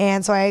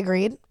 And so I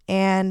agreed.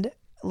 And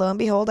lo and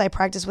behold, I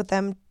practiced with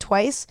them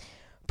twice,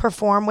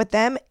 performed with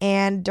them.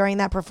 And during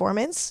that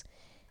performance,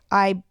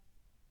 I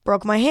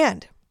broke my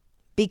hand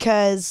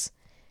because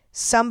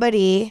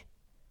somebody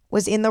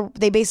was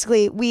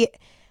we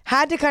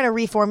had to kind of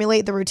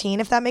reformulate the routine,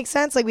 if that makes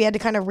sense. Like, we had to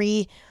kind of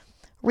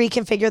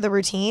reconfigure the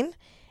routine.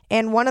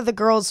 And one of the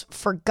girls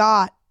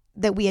forgot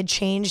that we had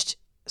changed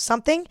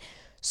something.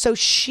 So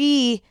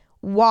she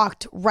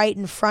walked right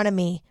in front of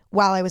me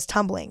while I was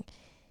tumbling.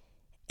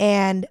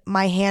 And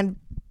my hand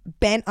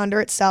bent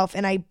under itself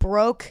and I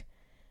broke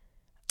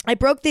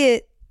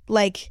the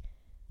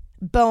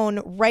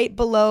bone right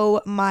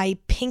below my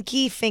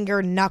pinky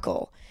finger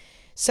knuckle.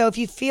 So if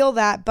you feel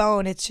that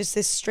bone, it's just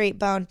this straight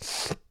bone.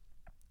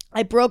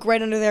 I broke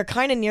right under there,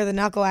 kind of near the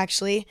knuckle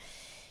actually.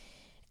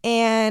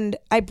 And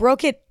I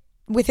broke it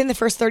within the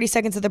first 30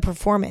 seconds of the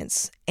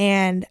performance.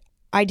 And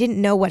I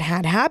didn't know what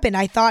had happened.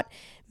 I thought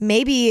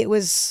maybe it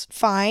was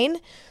fine.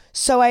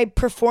 So I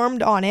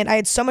performed on it. I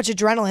had so much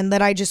adrenaline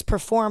that I just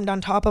performed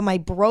on top of my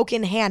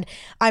broken hand.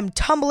 I'm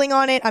tumbling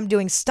on it. I'm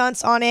doing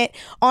stunts on it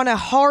on a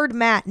hard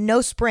mat,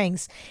 no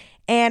springs.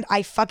 And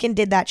I fucking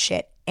did that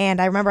shit.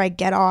 And I remember I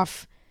get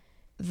off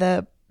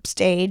the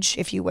stage,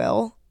 if you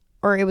will,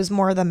 or it was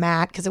more the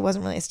mat because it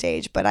wasn't really a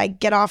stage, but I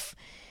get off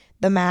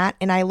the mat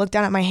and I look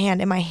down at my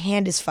hand and my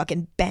hand is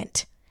fucking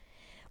bent.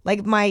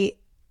 Like, my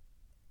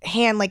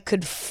hand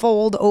could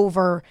fold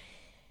over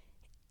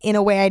in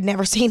a way I'd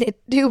never seen it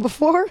do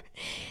before.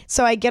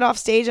 So I get off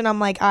stage and I'm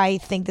like, I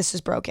think this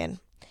is broken.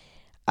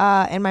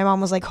 And my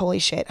mom was like, holy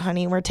shit,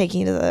 honey, we're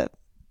taking you to the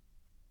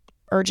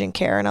urgent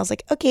care. And I was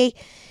like, okay.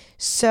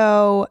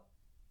 So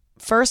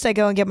first I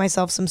go and get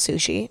myself some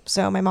sushi.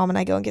 So my mom and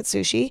I go and get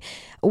sushi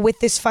with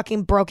this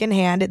fucking broken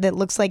hand that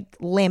looks like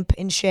limp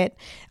and shit.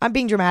 I'm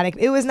being dramatic.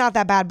 It was not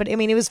that bad, but I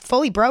mean, it was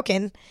fully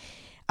broken.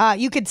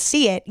 You could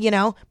see it,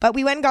 but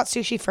we went and got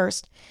sushi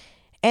first.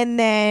 And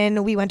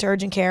then we went to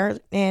urgent care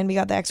and we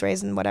got the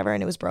x-rays and whatever,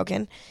 and it was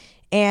broken.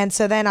 And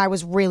so then I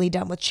was really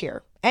done with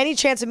cheer. Any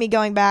chance of me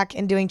going back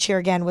and doing cheer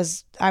again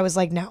I was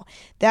like, no.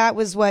 That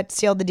was what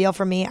sealed the deal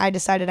for me. I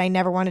decided I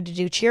never wanted to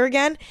do cheer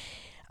again.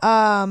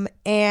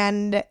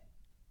 And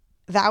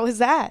that was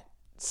that.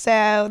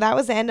 So that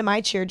was the end of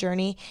my cheer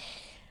journey.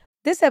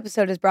 This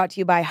episode is brought to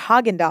you by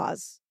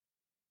Haagen-Dazs.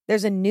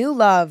 There's a new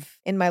love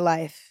in my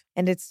life,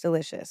 and it's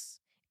delicious.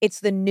 It's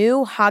the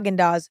new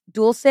Haagen-Dazs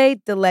Dulce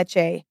de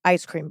Leche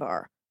ice cream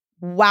bar.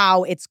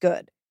 Wow, it's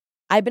good.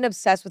 I've been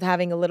obsessed with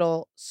having a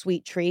little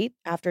sweet treat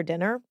after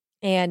dinner,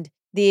 and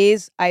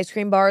these ice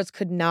cream bars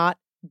could not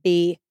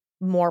be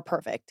more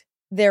perfect.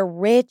 They're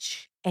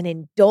rich and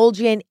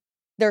indulgent.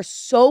 They're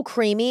so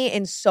creamy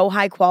and so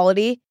high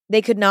quality.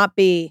 They could not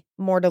be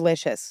more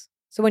delicious.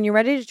 So when you're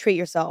ready to treat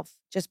yourself,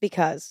 just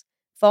because,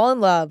 fall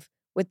in love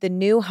with the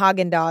new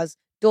Haagen-Dazs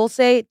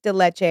Dulce de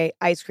Leche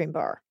ice cream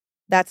bar.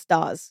 That's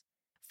Dazs.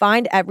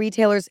 Find at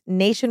retailers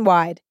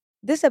nationwide.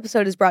 This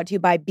episode is brought to you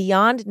by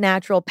Beyond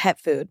Natural Pet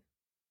Food.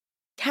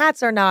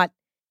 Cats are not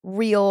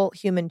real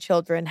human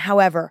children.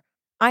 However,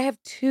 I have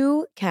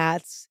 2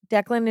 cats,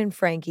 Declan and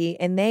Frankie,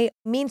 and they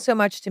mean so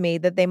much to me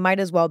that they might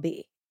as well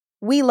be.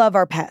 We love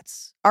our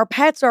pets. Our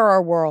pets are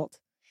our world.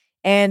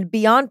 And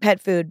Beyond Pet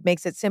Food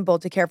makes it simple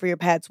to care for your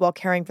pets while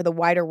caring for the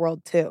wider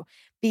world too.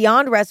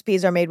 Beyond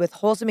recipes are made with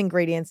wholesome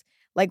ingredients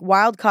like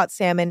wild-caught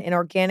salmon and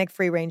organic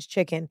free-range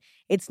chicken.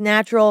 It's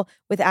natural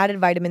with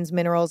added vitamins,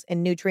 minerals,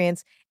 and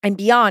nutrients. And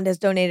Beyond has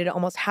donated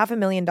almost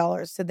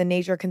 $500,000 to the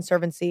Nature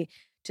Conservancy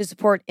to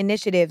support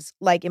initiatives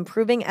like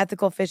improving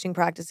ethical fishing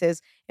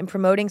practices and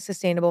promoting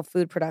sustainable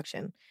food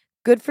production.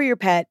 Good for your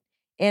pet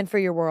and for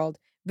your world.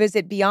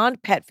 Visit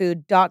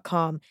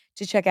beyondpetfood.com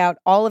to check out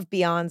all of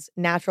Beyond's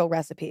natural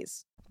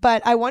recipes.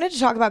 But I wanted to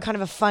talk about kind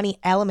of a funny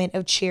element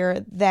of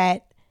cheer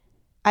that,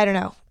 I don't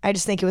know, I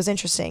just think it was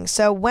interesting.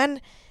 So when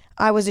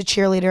I was a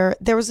cheerleader,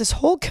 there was this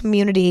whole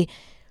community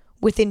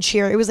within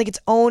cheer. It was like its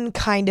own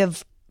kind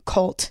of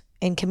cult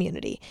and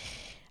community.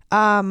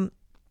 And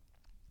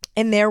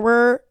there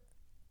were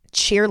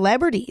cheer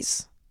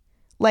celebrities,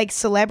 like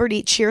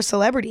cheer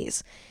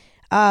celebrities,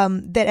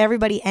 that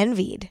everybody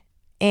envied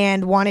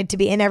and wanted to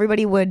be, and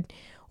everybody would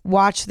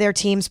watch their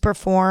teams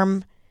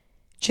perform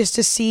just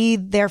to see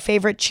their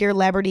favorite cheer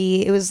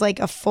celebrity. It was like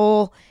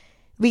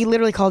we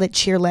literally called it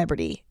cheer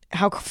celebrity.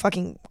 How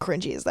fucking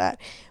cringy is that?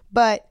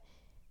 But,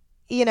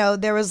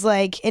 there was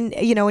and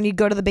when you'd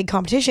go to the big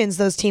competitions,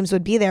 those teams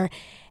would be there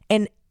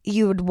and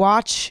you would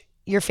watch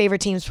your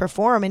favorite teams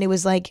perform, and it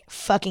was like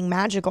fucking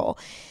magical.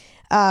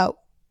 And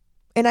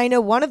I know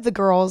one of the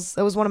girls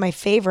that was one of my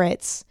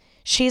favorites,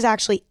 she's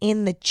actually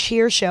in the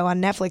cheer show on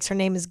Netflix. Her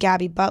name is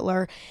Gabby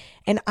Butler.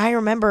 And I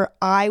remember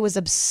I was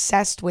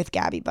obsessed with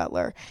Gabby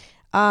Butler.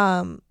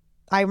 I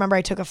remember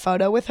I took a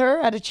photo with her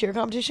at a cheer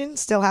competition.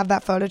 Still have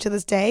that photo to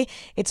this day.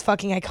 It's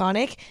fucking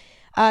iconic.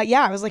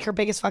 I was like her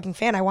biggest fucking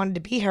fan. I wanted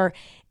to be her.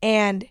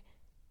 And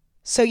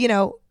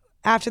so,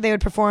 after they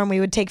would perform, we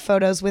would take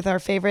photos with our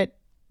favorite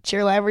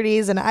cheer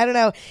celebrities. And I don't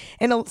know.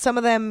 And some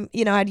of them,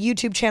 had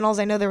YouTube channels.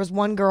 I know there was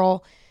one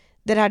girl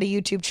that had a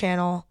YouTube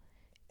channel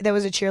that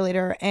was a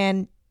cheerleader,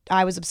 and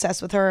I was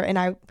obsessed with her. And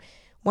I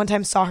one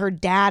time saw her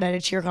dad at a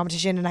cheer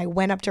competition, and I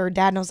went up to her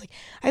dad and I was like,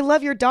 I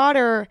love your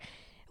daughter.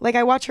 Like,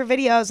 I watch her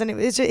videos, and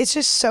it's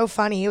just so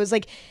funny. It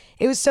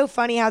was so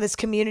funny how this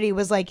community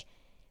was like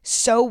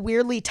so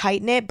weirdly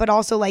tight knit, but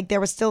also like there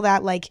was still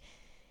that like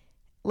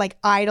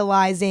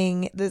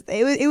idolizing.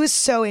 It was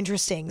so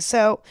interesting.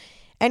 So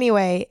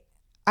anyway,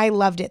 I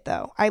loved it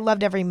though. I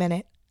loved every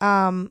minute.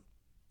 And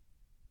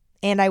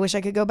I wish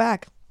I could go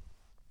back.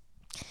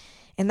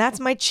 And that's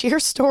my cheer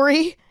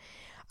story.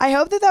 I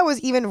hope that was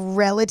even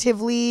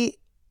relatively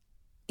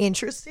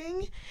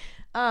interesting.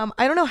 I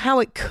don't know how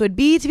it could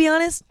be, to be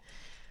honest.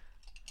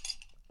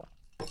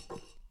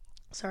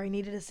 Sorry,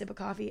 needed a sip of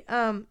coffee.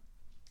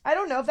 I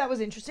don't know if that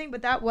was interesting,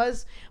 but that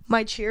was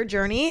my cheer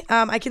journey.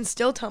 I can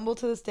still tumble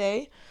to this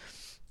day,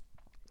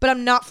 but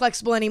I'm not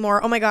flexible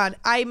anymore. Oh my God,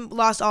 I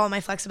lost all of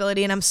my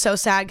flexibility, and I'm so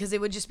sad because it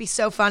would just be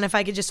so fun if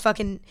I could just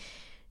fucking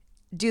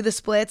do the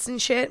splits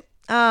and shit.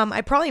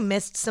 I probably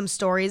missed some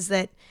stories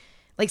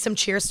some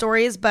cheer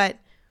stories, but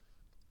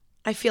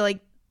I feel like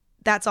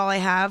that's all I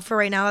have for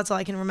right now. That's all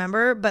I can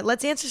remember. But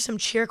let's answer some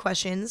cheer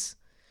questions.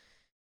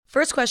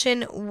 First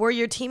question, were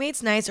your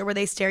teammates nice or were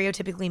they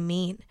stereotypically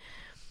mean?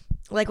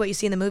 Like what you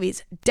see in the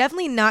movies.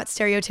 Definitely not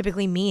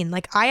stereotypically mean.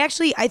 Like I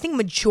think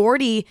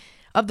majority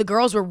of the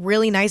girls were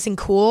really nice and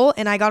cool,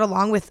 and I got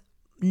along with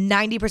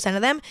 90%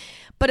 of them.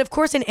 But of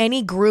course, in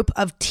any group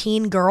of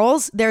teen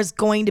girls, there's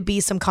going to be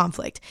some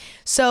conflict.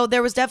 So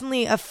there was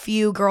definitely a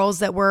few girls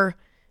that were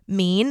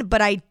mean,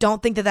 but I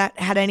don't think that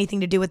had anything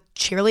to do with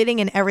cheerleading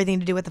and everything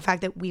to do with the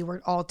fact that we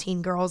were all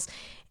teen girls,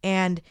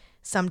 and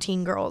some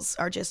teen girls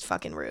are just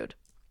fucking rude.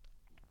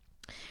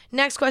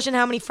 Next question,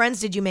 how many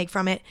friends did you make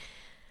from it?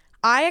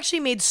 I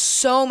actually made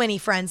so many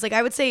friends. Like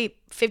I would say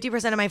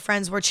 50% of my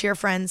friends were cheer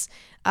friends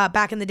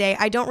back in the day.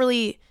 I don't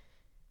really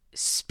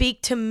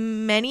speak to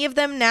many of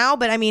them now,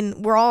 but I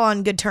mean, we're all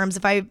on good terms.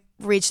 If I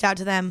reached out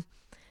to them,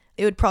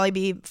 it would probably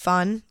be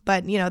fun,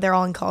 but they're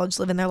all in college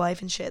living their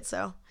life and shit.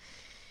 So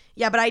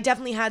yeah, but I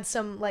definitely had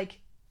some like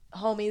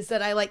homies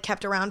that I like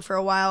kept around for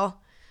a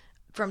while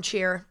from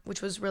cheer,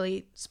 which was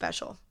really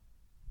special.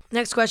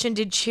 Next question,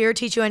 did cheer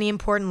teach you any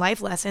important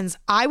life lessons?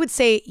 I would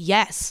say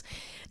yes.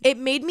 It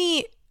made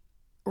me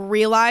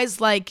realize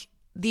like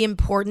the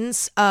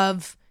importance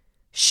of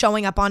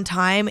showing up on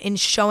time and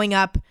showing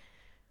up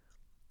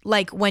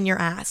like when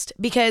you're asked,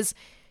 because,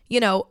 you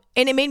know,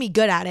 and it made me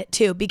good at it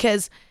too,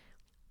 because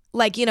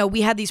like, you know, we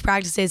had these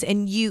practices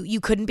and you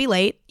couldn't be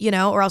late, you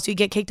know, or else you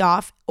get kicked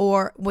off,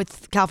 or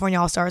with California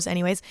All-Stars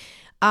anyways.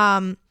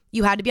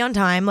 You had to be on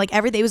time. Like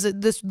everything was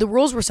the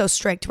rules were so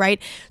strict,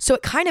 right? So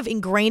it kind of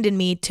ingrained in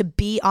me to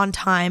be on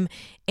time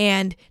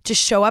and to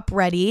show up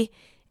ready.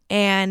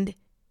 And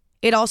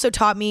it also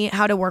taught me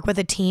how to work with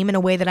a team in a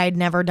way that I had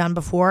never done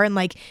before. And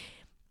like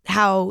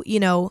how, you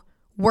know,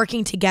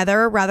 working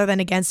together rather than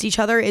against each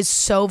other is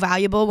so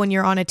valuable when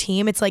you're on a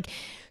team. It's like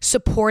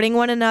supporting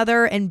one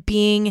another and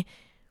being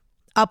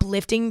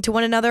uplifting to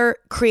one another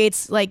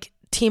creates like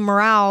team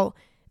morale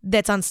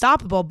that's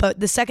unstoppable. But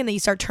the second that you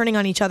start turning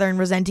on each other and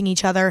resenting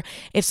each other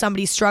if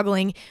somebody's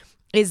struggling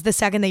is the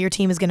second that your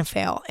team is going to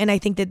fail. And I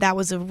think that that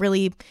was a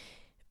really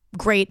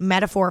great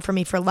metaphor for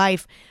me for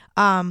life.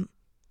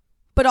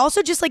 But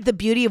also just like the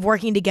beauty of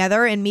working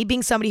together, and me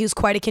being somebody who's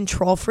quite a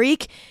control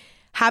freak,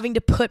 having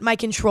to put my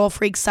control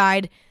freak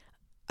side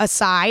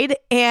aside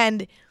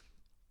and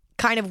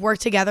kind of work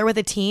together with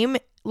a team,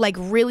 like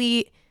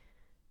really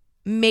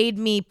made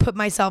me put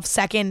myself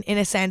second in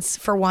a sense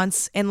for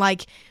once, and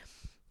like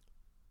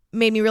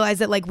made me realize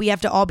that like we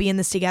have to all be in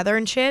this together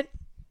and shit.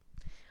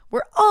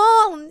 We're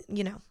all,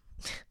 you know.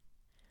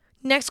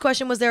 Next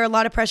question, was there a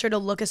lot of pressure to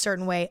look a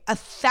certain way?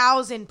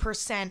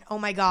 1,000%. Oh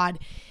my God.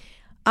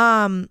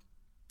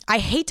 I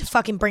hate to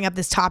fucking bring up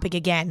this topic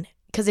again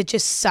because it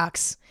just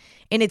sucks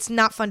and it's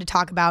not fun to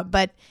talk about,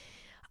 but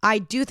I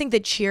do think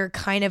that cheer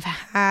kind of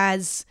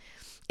is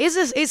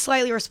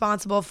slightly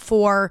responsible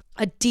for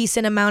a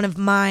decent amount of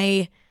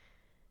my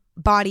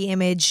body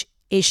image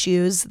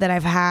issues that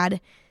I've had,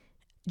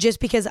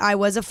 just because I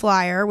was a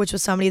flyer, which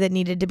was somebody that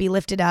needed to be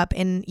lifted up.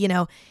 And, you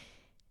know,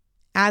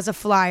 as a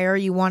flyer,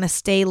 you want to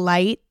stay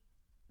light.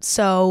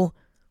 So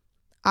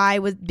I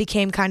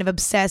became kind of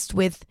obsessed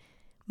with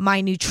my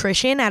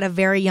nutrition at a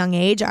very young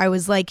age. I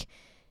was like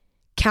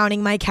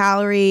counting my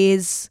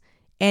calories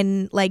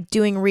and like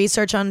doing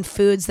research on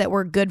foods that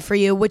were good for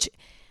you, which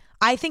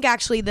I think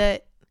actually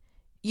that,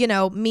 you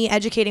know, me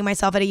educating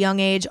myself at a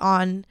young age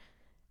on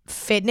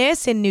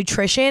fitness and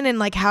nutrition and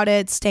like how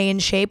to stay in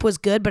shape was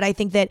good. But I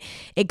think that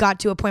it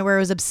got to a point where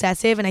it was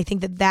obsessive, and I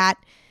think that that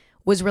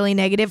was really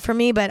negative for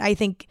me. But I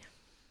think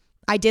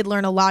I did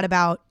learn a lot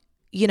about,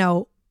 you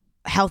know,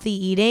 healthy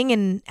eating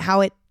and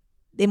how it,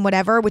 in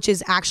whatever, which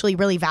is actually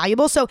really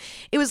valuable. So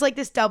it was like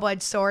this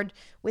double-edged sword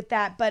with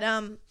that. But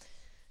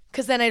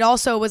because then it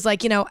also was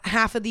like, you know,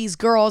 half of these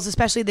girls,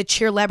 especially the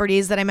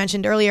cheerlebrities that I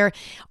mentioned earlier,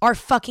 are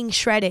fucking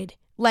shredded,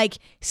 like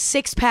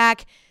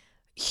 6-pack,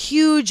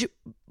 huge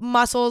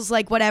muscles,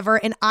 like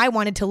whatever. And I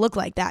wanted to look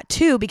like that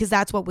too, because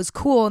that's what was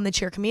cool in the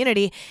cheer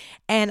community.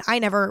 And I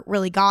never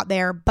really got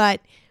there,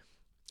 but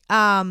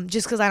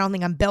just because I don't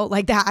think I'm built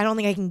like that. I don't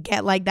think I can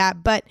get like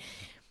that. But,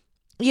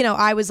 you know,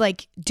 I was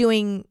like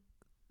doing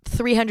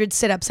 300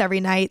 sit-ups every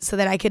night so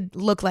that I could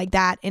look like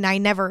that. And I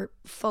never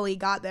fully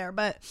got there,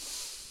 but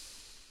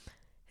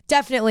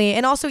definitely.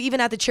 And also even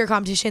at the cheer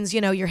competitions,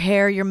 you know, your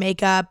hair, your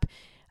makeup,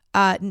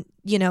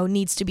 you know,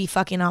 needs to be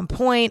fucking on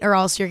point, or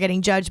else you're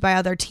getting judged by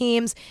other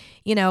teams.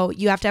 You know,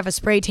 you have to have a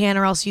spray tan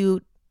or else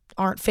you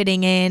aren't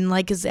fitting in,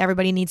 like, because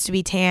everybody needs to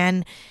be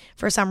tan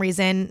for some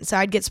reason. So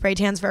I'd get spray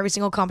tans for every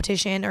single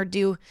competition, or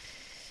do,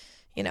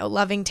 you know,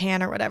 loving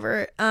tan or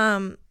whatever.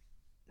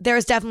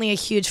 There's definitely a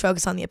huge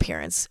focus on the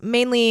appearance.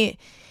 Mainly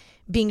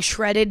being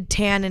shredded,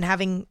 tan, and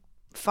having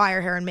fire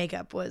hair and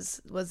makeup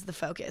was the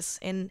focus.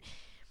 And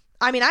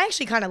I mean, I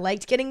actually kind of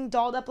liked getting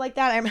dolled up like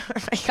that. I remember,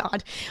 my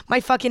God, my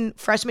fucking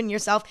freshman year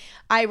self,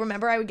 I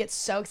remember I would get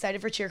so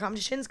excited for cheer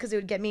competitions because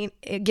it'd give me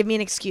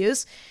an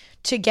excuse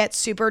to get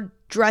super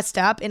dressed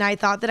up. And I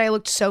thought that I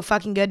looked so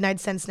fucking good, and I'd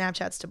send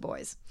Snapchats to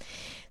boys.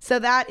 So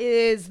that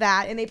is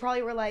that. And they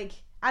probably were like,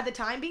 at the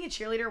time, being a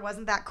cheerleader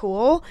wasn't that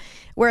cool,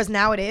 whereas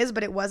now it is,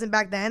 but it wasn't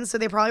back then. So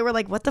they probably were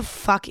like, what the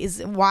fuck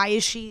why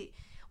does she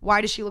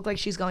look like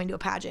she's going to a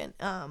pageant?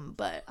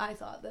 But I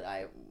thought that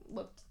I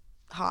looked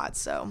hot,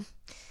 so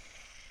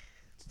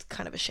it's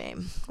kind of a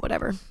shame.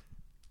 Whatever.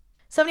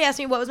 Somebody asked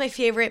me what was my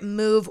favorite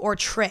move or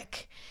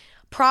trick.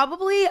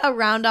 Probably a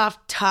round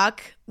off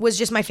tuck was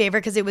just my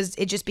favorite because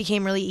it just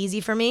became really easy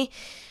for me.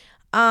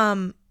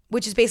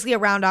 Which is basically a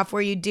round off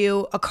where you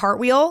do a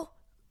cartwheel,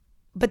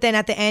 but then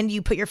at the end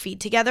you put your feet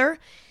together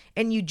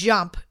and you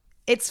jump.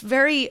 It's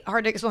very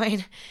hard to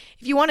explain.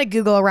 If you want to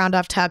Google a round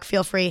off tuck,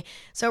 feel free.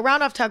 So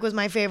round off tuck was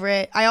my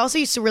favorite. I also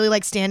used to really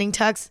like standing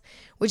tucks,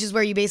 which is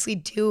where you basically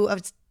do a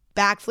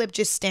backflip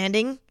just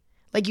standing.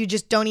 Like you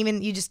just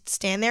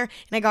stand there. And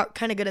I got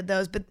kind of good at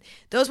those, but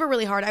those were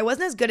really hard. I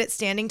wasn't as good at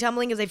standing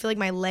tumbling because I feel like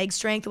my leg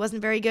strength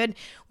wasn't very good.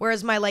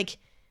 Whereas my like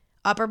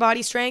upper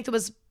body strength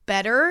was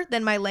better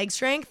than my leg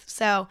strength.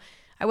 So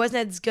I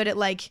wasn't as good at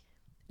like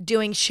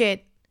doing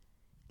shit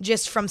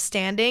just from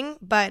standing,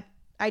 but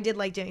I did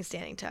like doing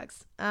standing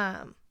tucks.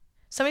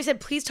 Somebody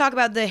said, please talk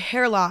about the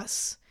hair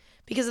loss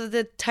because of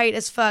the tight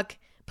as fuck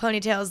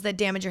ponytails that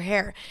damage your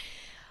hair.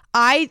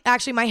 My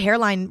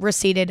hairline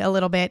receded a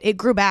little bit. It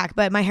grew back,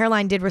 but my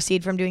hairline did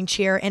recede from doing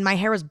cheer, and my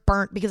hair was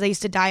burnt because I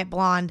used to dye it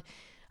blonde.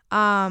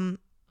 And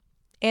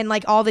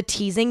like all the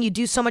teasing, you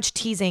do so much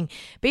teasing.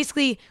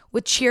 Basically,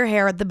 with cheer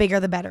hair, the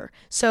bigger the better.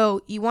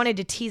 So you wanted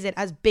to tease it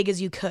as big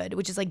as you could,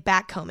 which is like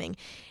backcombing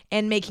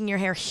and making your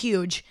hair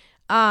huge,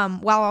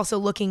 while also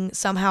looking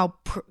somehow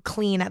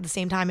clean at the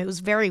same time. It was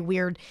very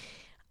weird.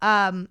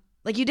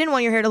 Like you didn't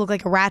want your hair to look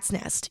like a rat's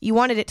nest. You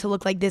wanted it to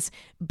look like this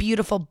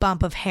beautiful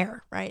bump of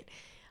hair, right?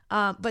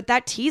 But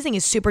that teasing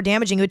is super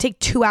damaging. It would take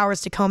 2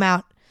 hours to comb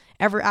out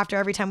after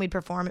every time we'd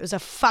perform. It was a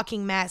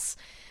fucking mess.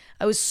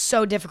 It was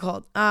so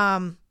difficult.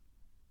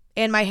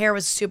 And my hair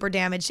was super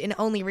damaged, and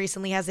only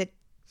recently has it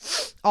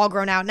all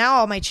grown out. Now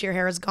all my cheer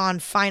hair is gone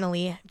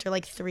finally after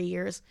like 3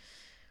 years.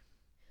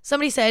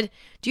 Somebody said,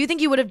 do you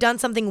think you would have done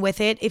something with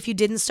it if you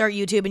didn't start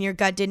YouTube and your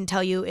gut didn't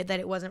tell you that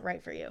it wasn't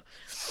right for you?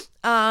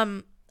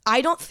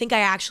 I don't think I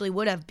actually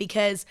would have,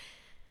 because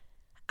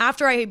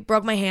after I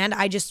broke my hand,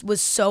 I just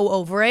was so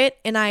over it.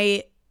 And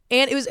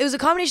it was a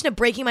combination of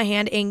breaking my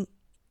hand and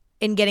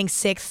getting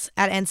sixth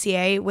at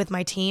NCA with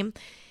my team.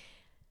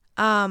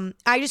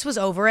 I just was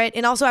over it.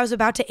 And also I was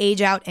about to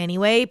age out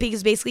anyway,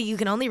 because basically you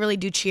can only really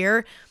do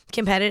cheer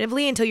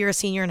competitively until you're a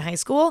senior in high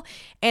school.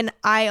 And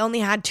I only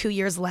had 2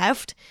 years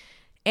left.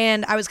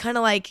 And I was kind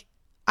of like,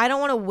 I don't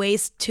want to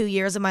waste 2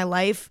 years of my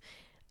life,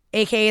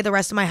 AKA the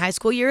rest of my high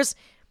school years,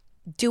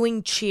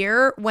 doing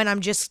cheer when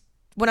I'm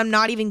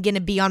not even going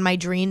to be on my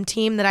dream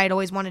team that I'd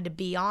always wanted to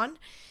be on.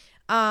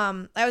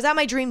 I was at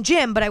my dream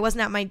gym, but I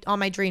wasn't on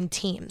my dream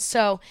team.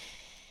 So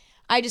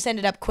I just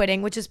ended up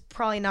quitting, which is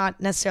probably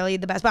not necessarily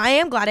the best, but I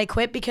am glad I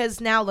quit,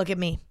 because now look at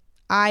me.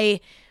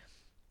 I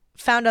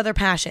found other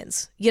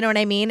passions, you know what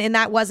I mean? And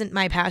that wasn't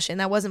my passion.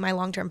 That wasn't my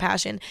long-term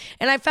passion.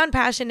 And I found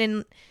passion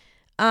in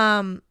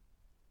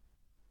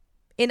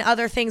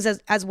other things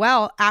as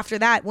well after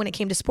that when it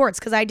came to sports,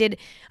 because I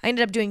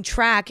ended up doing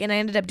track, and I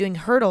ended up doing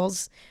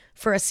hurdles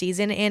for a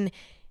season, and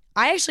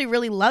I actually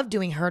really loved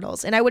doing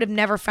hurdles, and I would have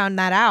never found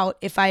that out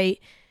if I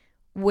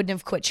wouldn't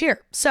have quit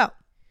cheer. So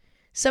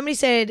somebody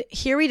said,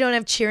 here we don't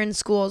have cheer in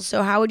schools,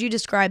 so how would you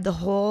describe the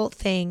whole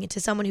thing to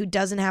someone who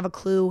doesn't have a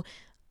clue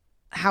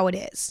how it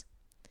is?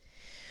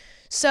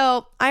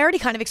 So I already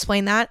kind of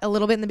explained that a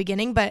little bit in the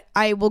beginning, but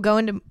I will go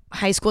into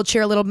high school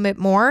cheer a little bit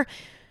more.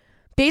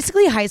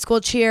 Basically, high school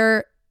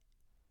cheer,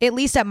 at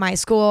least at my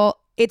school,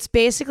 it's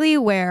basically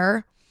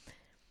where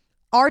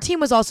our team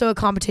was also a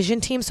competition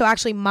team. So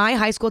actually my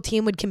high school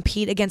team would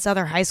compete against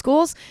other high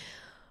schools,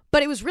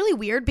 but it was really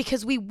weird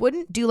because we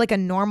wouldn't do like a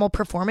normal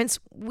performance.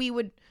 We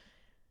would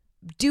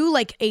do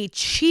like a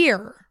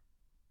cheer,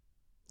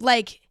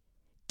 like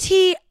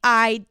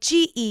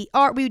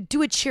TIGER. We would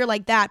do a cheer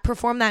like that,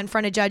 perform that in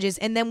front of judges,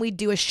 and then we'd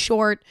do a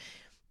short,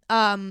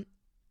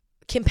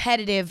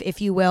 competitive,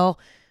 if you will,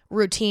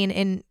 routine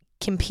and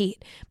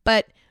compete.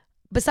 But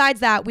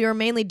besides that, we were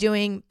mainly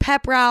doing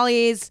pep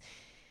rallies,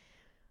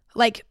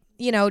 like,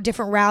 you know,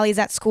 different rallies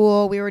at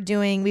school. We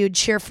would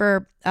cheer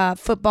for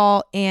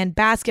football and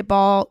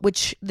basketball,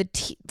 which the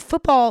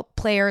football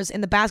players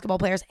and the basketball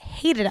players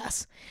hated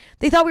us.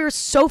 They thought we were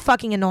so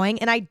fucking annoying,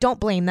 and I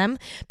don't blame them,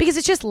 because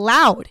it's just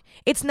loud.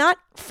 It's not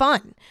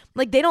fun.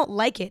 Like, they don't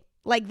like it.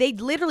 Like, they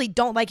literally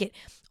don't like it.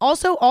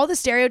 Also, all the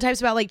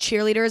stereotypes about like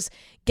cheerleaders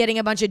getting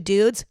a bunch of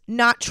dudes,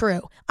 not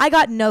true. I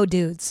got no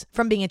dudes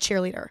from being a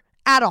cheerleader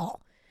at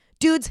all.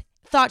 Dudes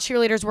thought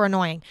cheerleaders were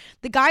annoying.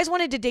 The guys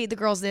wanted to date the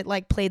girls that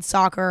like played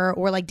soccer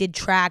or like did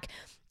track,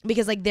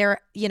 because like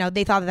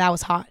they thought that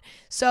was hot.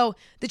 So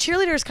the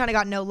cheerleaders kind of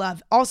got no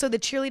love. Also, the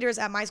cheerleaders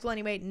at my school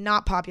anyway,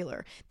 not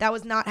popular. That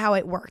was not how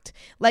it worked.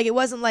 Like, it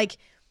wasn't like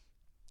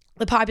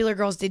the popular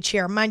girls did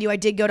cheer. Mind you, I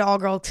did go to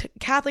all-girl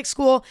Catholic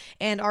school,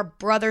 and our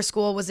brother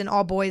school was an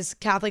all-boys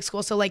Catholic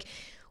school. So like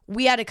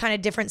we had a kind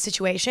of different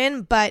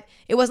situation, but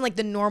it wasn't like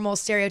the normal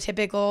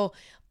stereotypical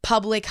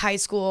public high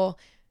school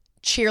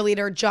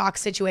cheerleader jock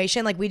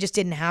situation. Like, we just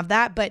didn't have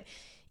that. But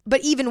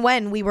even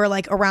when we were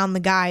like around the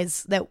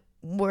guys that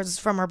was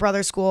from our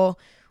brother's school,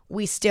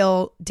 we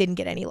still didn't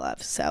get any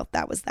love. So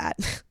that was that.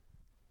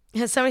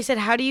 Somebody said,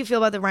 how do you feel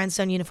about the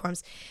rhinestone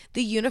uniforms?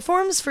 The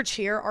uniforms for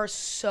cheer are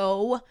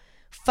so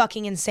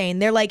fucking insane.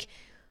 They're like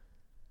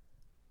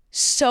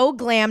so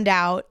glammed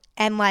out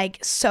and like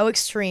so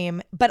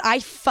extreme, but I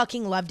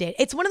fucking loved it.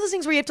 It's one of those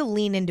things where you have to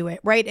lean into it,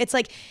 right? It's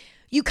like,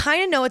 you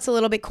kind of know it's a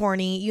little bit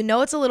corny, you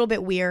know it's a little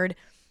bit weird,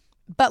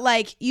 but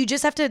like you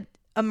just have to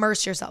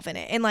immerse yourself in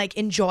it and like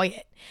enjoy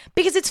it,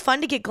 because it's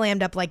fun to get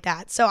glammed up like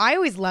that. So I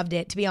always loved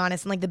it, to be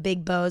honest, and like the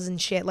big bows and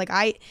shit. Like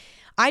I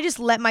just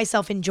let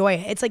myself enjoy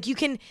it. It's like, you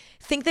can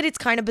think that it's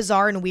kind of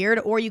bizarre and weird,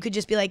 or you could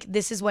just be like,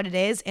 this is what it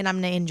is and I'm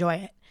gonna enjoy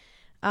it.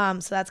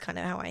 So that's kind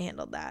of how I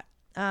handled that.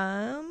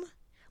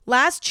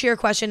 Last cheer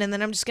question, and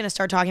then I'm just gonna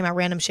start talking about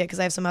random shit, because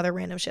I have some other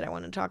random shit I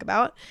want to talk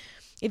about.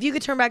 If you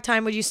could turn back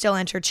time, would you still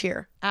enter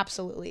cheer?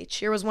 Absolutely.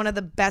 Cheer was one of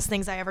the best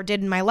things I ever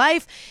did in my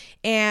life,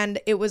 and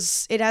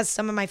it has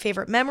some of my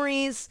favorite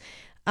memories.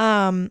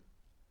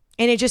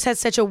 And it just has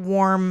such a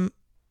warm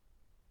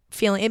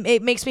feeling.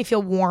 It makes me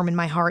feel warm in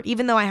my heart,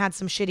 even though I had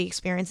some shitty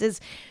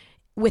experiences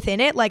within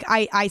it. Like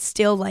I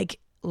still like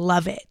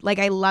love it. Like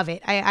I love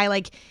it.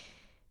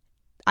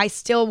 I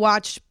still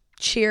watch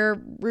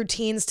cheer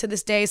routines to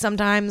this day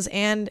sometimes,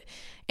 and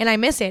I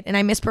miss it, and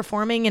I miss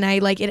performing, and I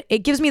like it. It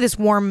gives me this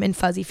warm and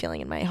fuzzy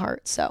feeling in my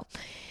heart. So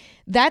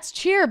that's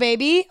cheer,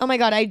 baby. Oh my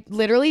God. I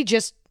literally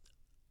just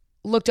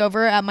looked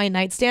over at my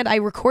nightstand. I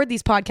record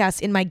these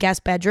podcasts in my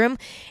guest bedroom,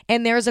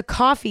 and there's a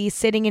coffee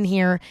sitting in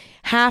here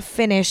half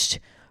finished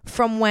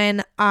from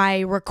when I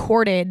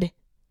recorded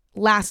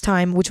last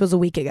time, which was a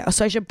week ago.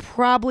 So I should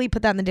probably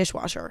put that in the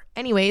dishwasher.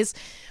 Anyways,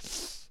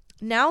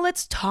 now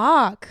let's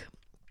talk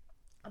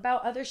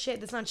about other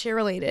shit that's not cheer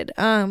related.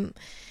 I've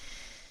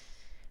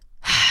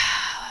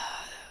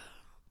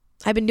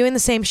been doing the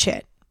same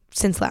shit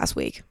since last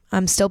week.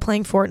 I'm still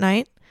playing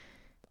Fortnite.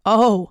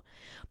 Oh,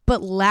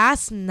 but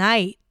last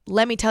night,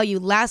 let me tell you,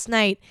 last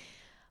night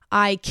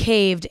I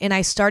caved and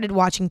I started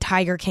watching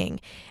Tiger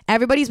King.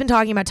 Everybody's been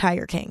talking about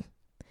Tiger King,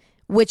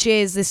 which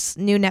is this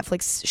new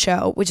Netflix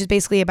show, which is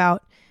basically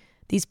about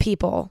these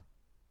people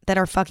that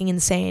are fucking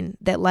insane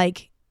that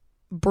like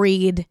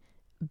breed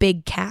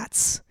big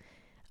cats,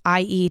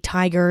 i.e.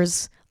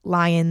 tigers,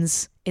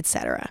 lions,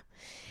 etc.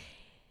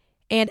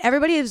 And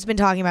everybody has been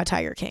talking about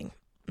Tiger King.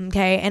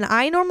 Okay. And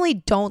I normally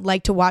don't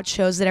like to watch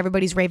shows that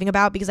everybody's raving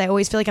about because I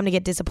always feel like I'm going to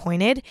get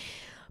disappointed.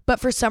 But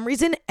for some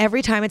reason,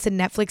 every time it's a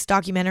Netflix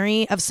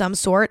documentary of some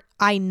sort,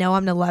 I know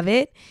I'm going to love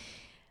it.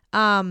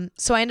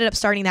 So I ended up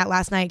starting that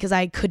last night because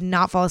I could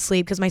not fall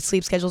asleep because my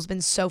sleep schedule has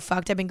been so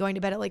fucked. I've been going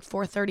to bed at like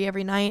 4:30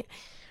 every night,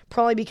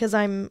 probably because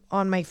I'm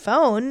on my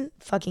phone.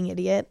 Fucking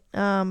idiot.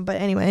 But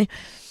anyway,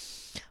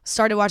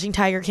 started watching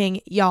Tiger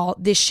King. Y'all,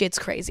 this shit's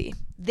crazy.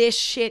 This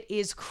shit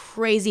is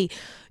crazy.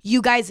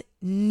 You guys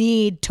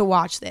need to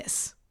watch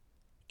this.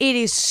 It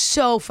is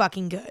so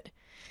fucking good.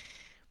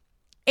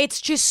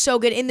 It's just so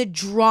good. In the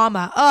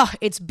drama,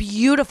 it's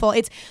beautiful.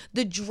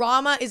 The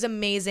drama is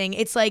amazing.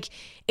 It's like,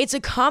 it's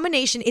a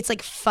combination. It's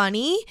like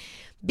funny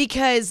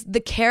because the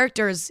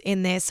characters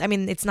in this, I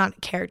mean, it's not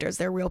characters,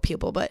 they're real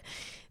people, but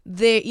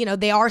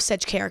they are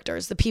such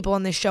characters. The people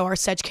in this show are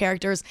such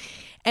characters.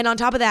 And on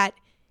top of that,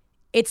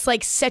 it's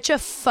like such a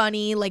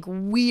funny, like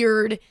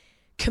weird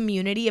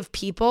community of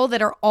people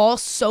that are all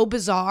so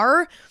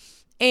bizarre.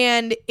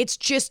 And it's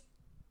just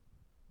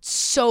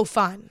so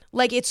fun.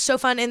 Like, it's so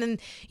fun. And then,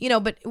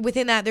 but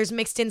within that, there's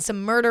mixed in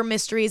some murder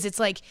mysteries. It's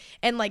like,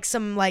 and like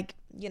some like,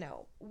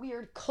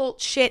 weird cult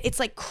shit. It's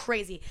like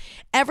crazy.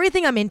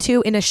 Everything I'm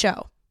into in a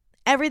show.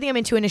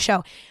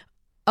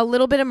 A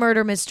little bit of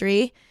murder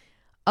mystery,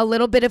 a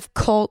little bit of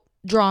cult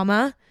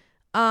drama,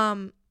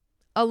 a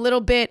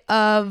little bit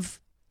of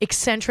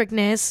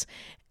eccentricness,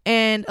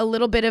 and a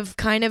little bit of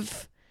kind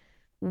of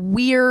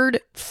weird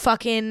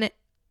fucking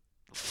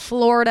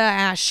Florida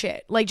ass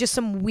shit, like just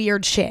some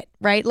weird shit,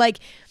 right? Like,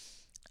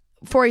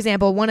 for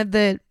example, one of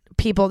the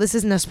people, this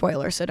isn't a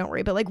spoiler, so don't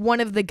worry, but like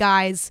one of the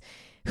guys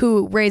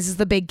who raises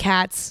the big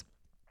cats,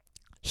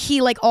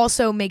 he like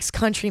also makes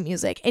country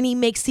music, and he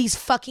makes these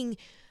fucking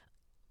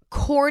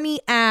corny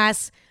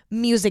ass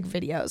music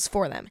videos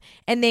for them,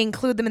 and they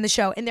include them in the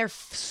show, and they're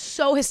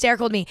so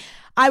hysterical to me.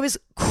 I was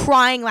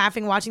crying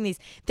laughing watching these.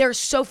 They're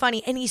so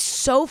funny, and he's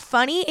so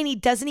funny, and he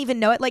doesn't even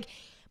know it. Like,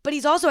 but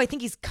he's also, I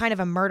think he's kind of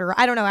a murderer.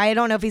 I don't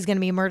know if he's going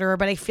to be a murderer,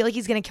 but I feel like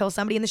he's going to kill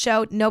somebody in the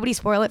show. Nobody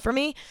spoil it for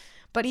me,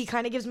 but he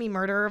kind of gives me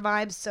murderer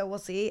vibes, so we'll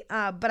see.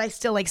 But I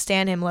still like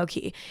stan him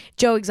low-key.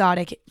 Joe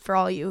Exotic, for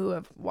all you who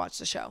have watched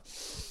the show.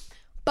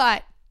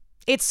 But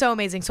it's so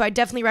amazing. So I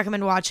definitely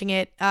recommend watching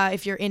it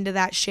if you're into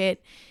that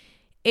shit.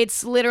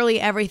 It's literally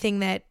everything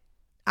that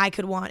I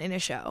could want in a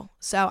show.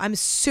 So I'm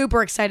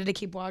super excited to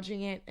keep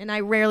watching it, and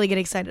I rarely get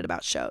excited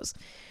about shows.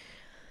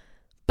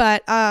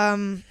 But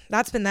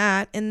that's been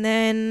that. And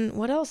then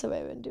what else have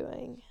I been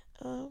doing?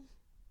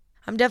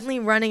 I'm definitely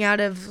running out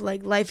of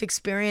like life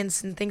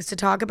experience and things to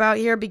talk about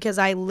here because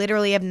I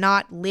literally have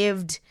not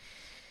lived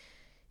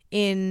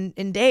in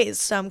days.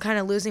 So I'm kind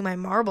of losing my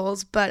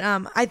marbles. But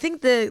I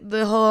think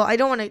the whole, I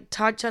don't want to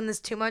touch on this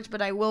too much,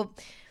 but I will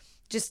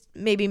just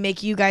maybe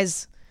make you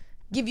guys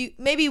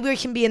maybe we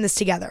can be in this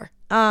together.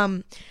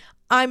 I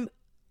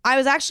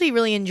was actually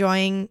really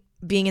enjoying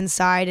being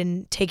inside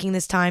and taking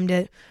this time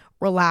to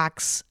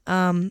relax,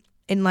 and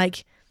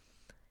like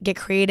get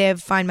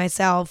creative, find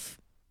myself,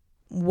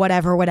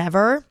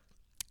 whatever.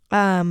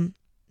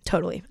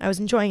 Totally. I was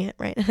enjoying it,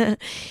 right?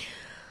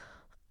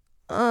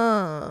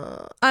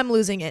 I'm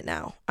losing it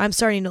now. I'm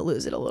starting to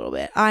lose it a little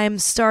bit. I'm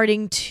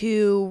starting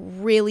to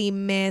really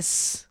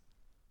miss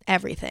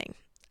everything.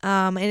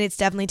 And it's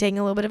definitely taking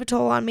a little bit of a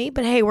toll on me,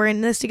 but hey, we're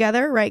in this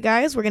together, right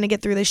guys? We're going to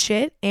get through this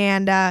shit.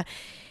 And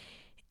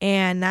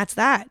that's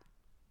that.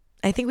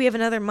 I think we have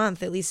another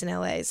month, at least in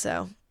LA.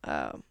 So,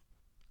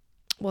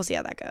 we'll see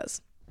how that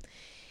goes.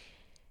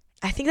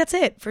 I think that's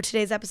it for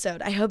today's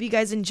episode. I hope you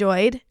guys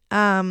enjoyed.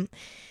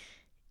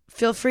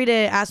 Feel free to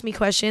ask me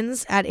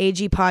questions at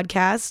AG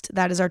Podcast.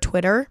 That is our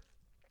Twitter.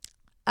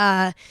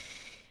 I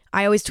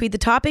always tweet the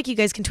topic. You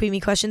guys can tweet me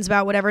questions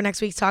about whatever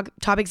next week's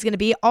topic is going to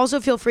be.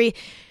 Also, feel free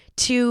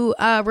to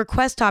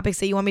request topics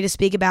that you want me to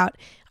speak about.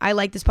 I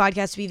like this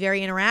podcast to be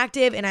very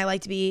interactive, and I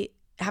like to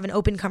have an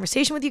open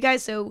conversation with you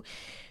guys. So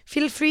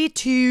feel free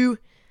to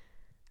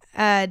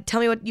tell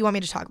me what you want me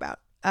to talk about.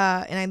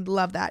 And I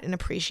love that and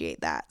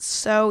appreciate that.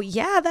 So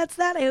yeah, that's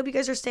that. I hope you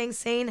guys are staying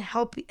sane,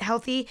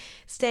 healthy,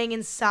 staying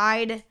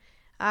inside.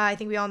 I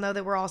think we all know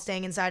that we're all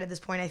staying inside at this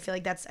point. I feel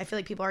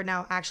like people are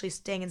now actually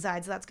staying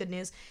inside, so that's good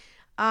news.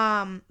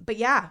 But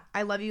yeah,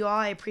 I love you all.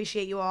 I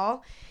appreciate you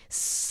all.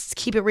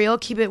 Keep it real.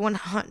 Keep it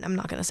 100. I'm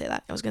not going to say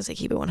that. I was going to say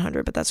keep it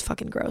 100, but that's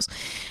fucking gross.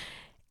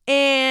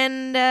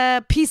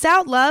 And peace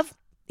out, love.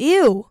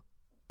 Ew.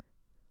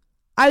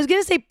 I was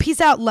going to say peace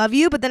out, love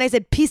you, but then I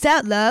said peace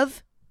out,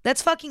 love.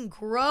 That's fucking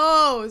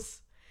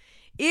gross.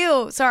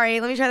 Ew.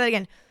 Sorry. Let me try that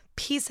again.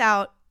 Peace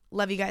out.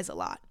 Love you guys a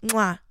lot.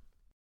 Mwah.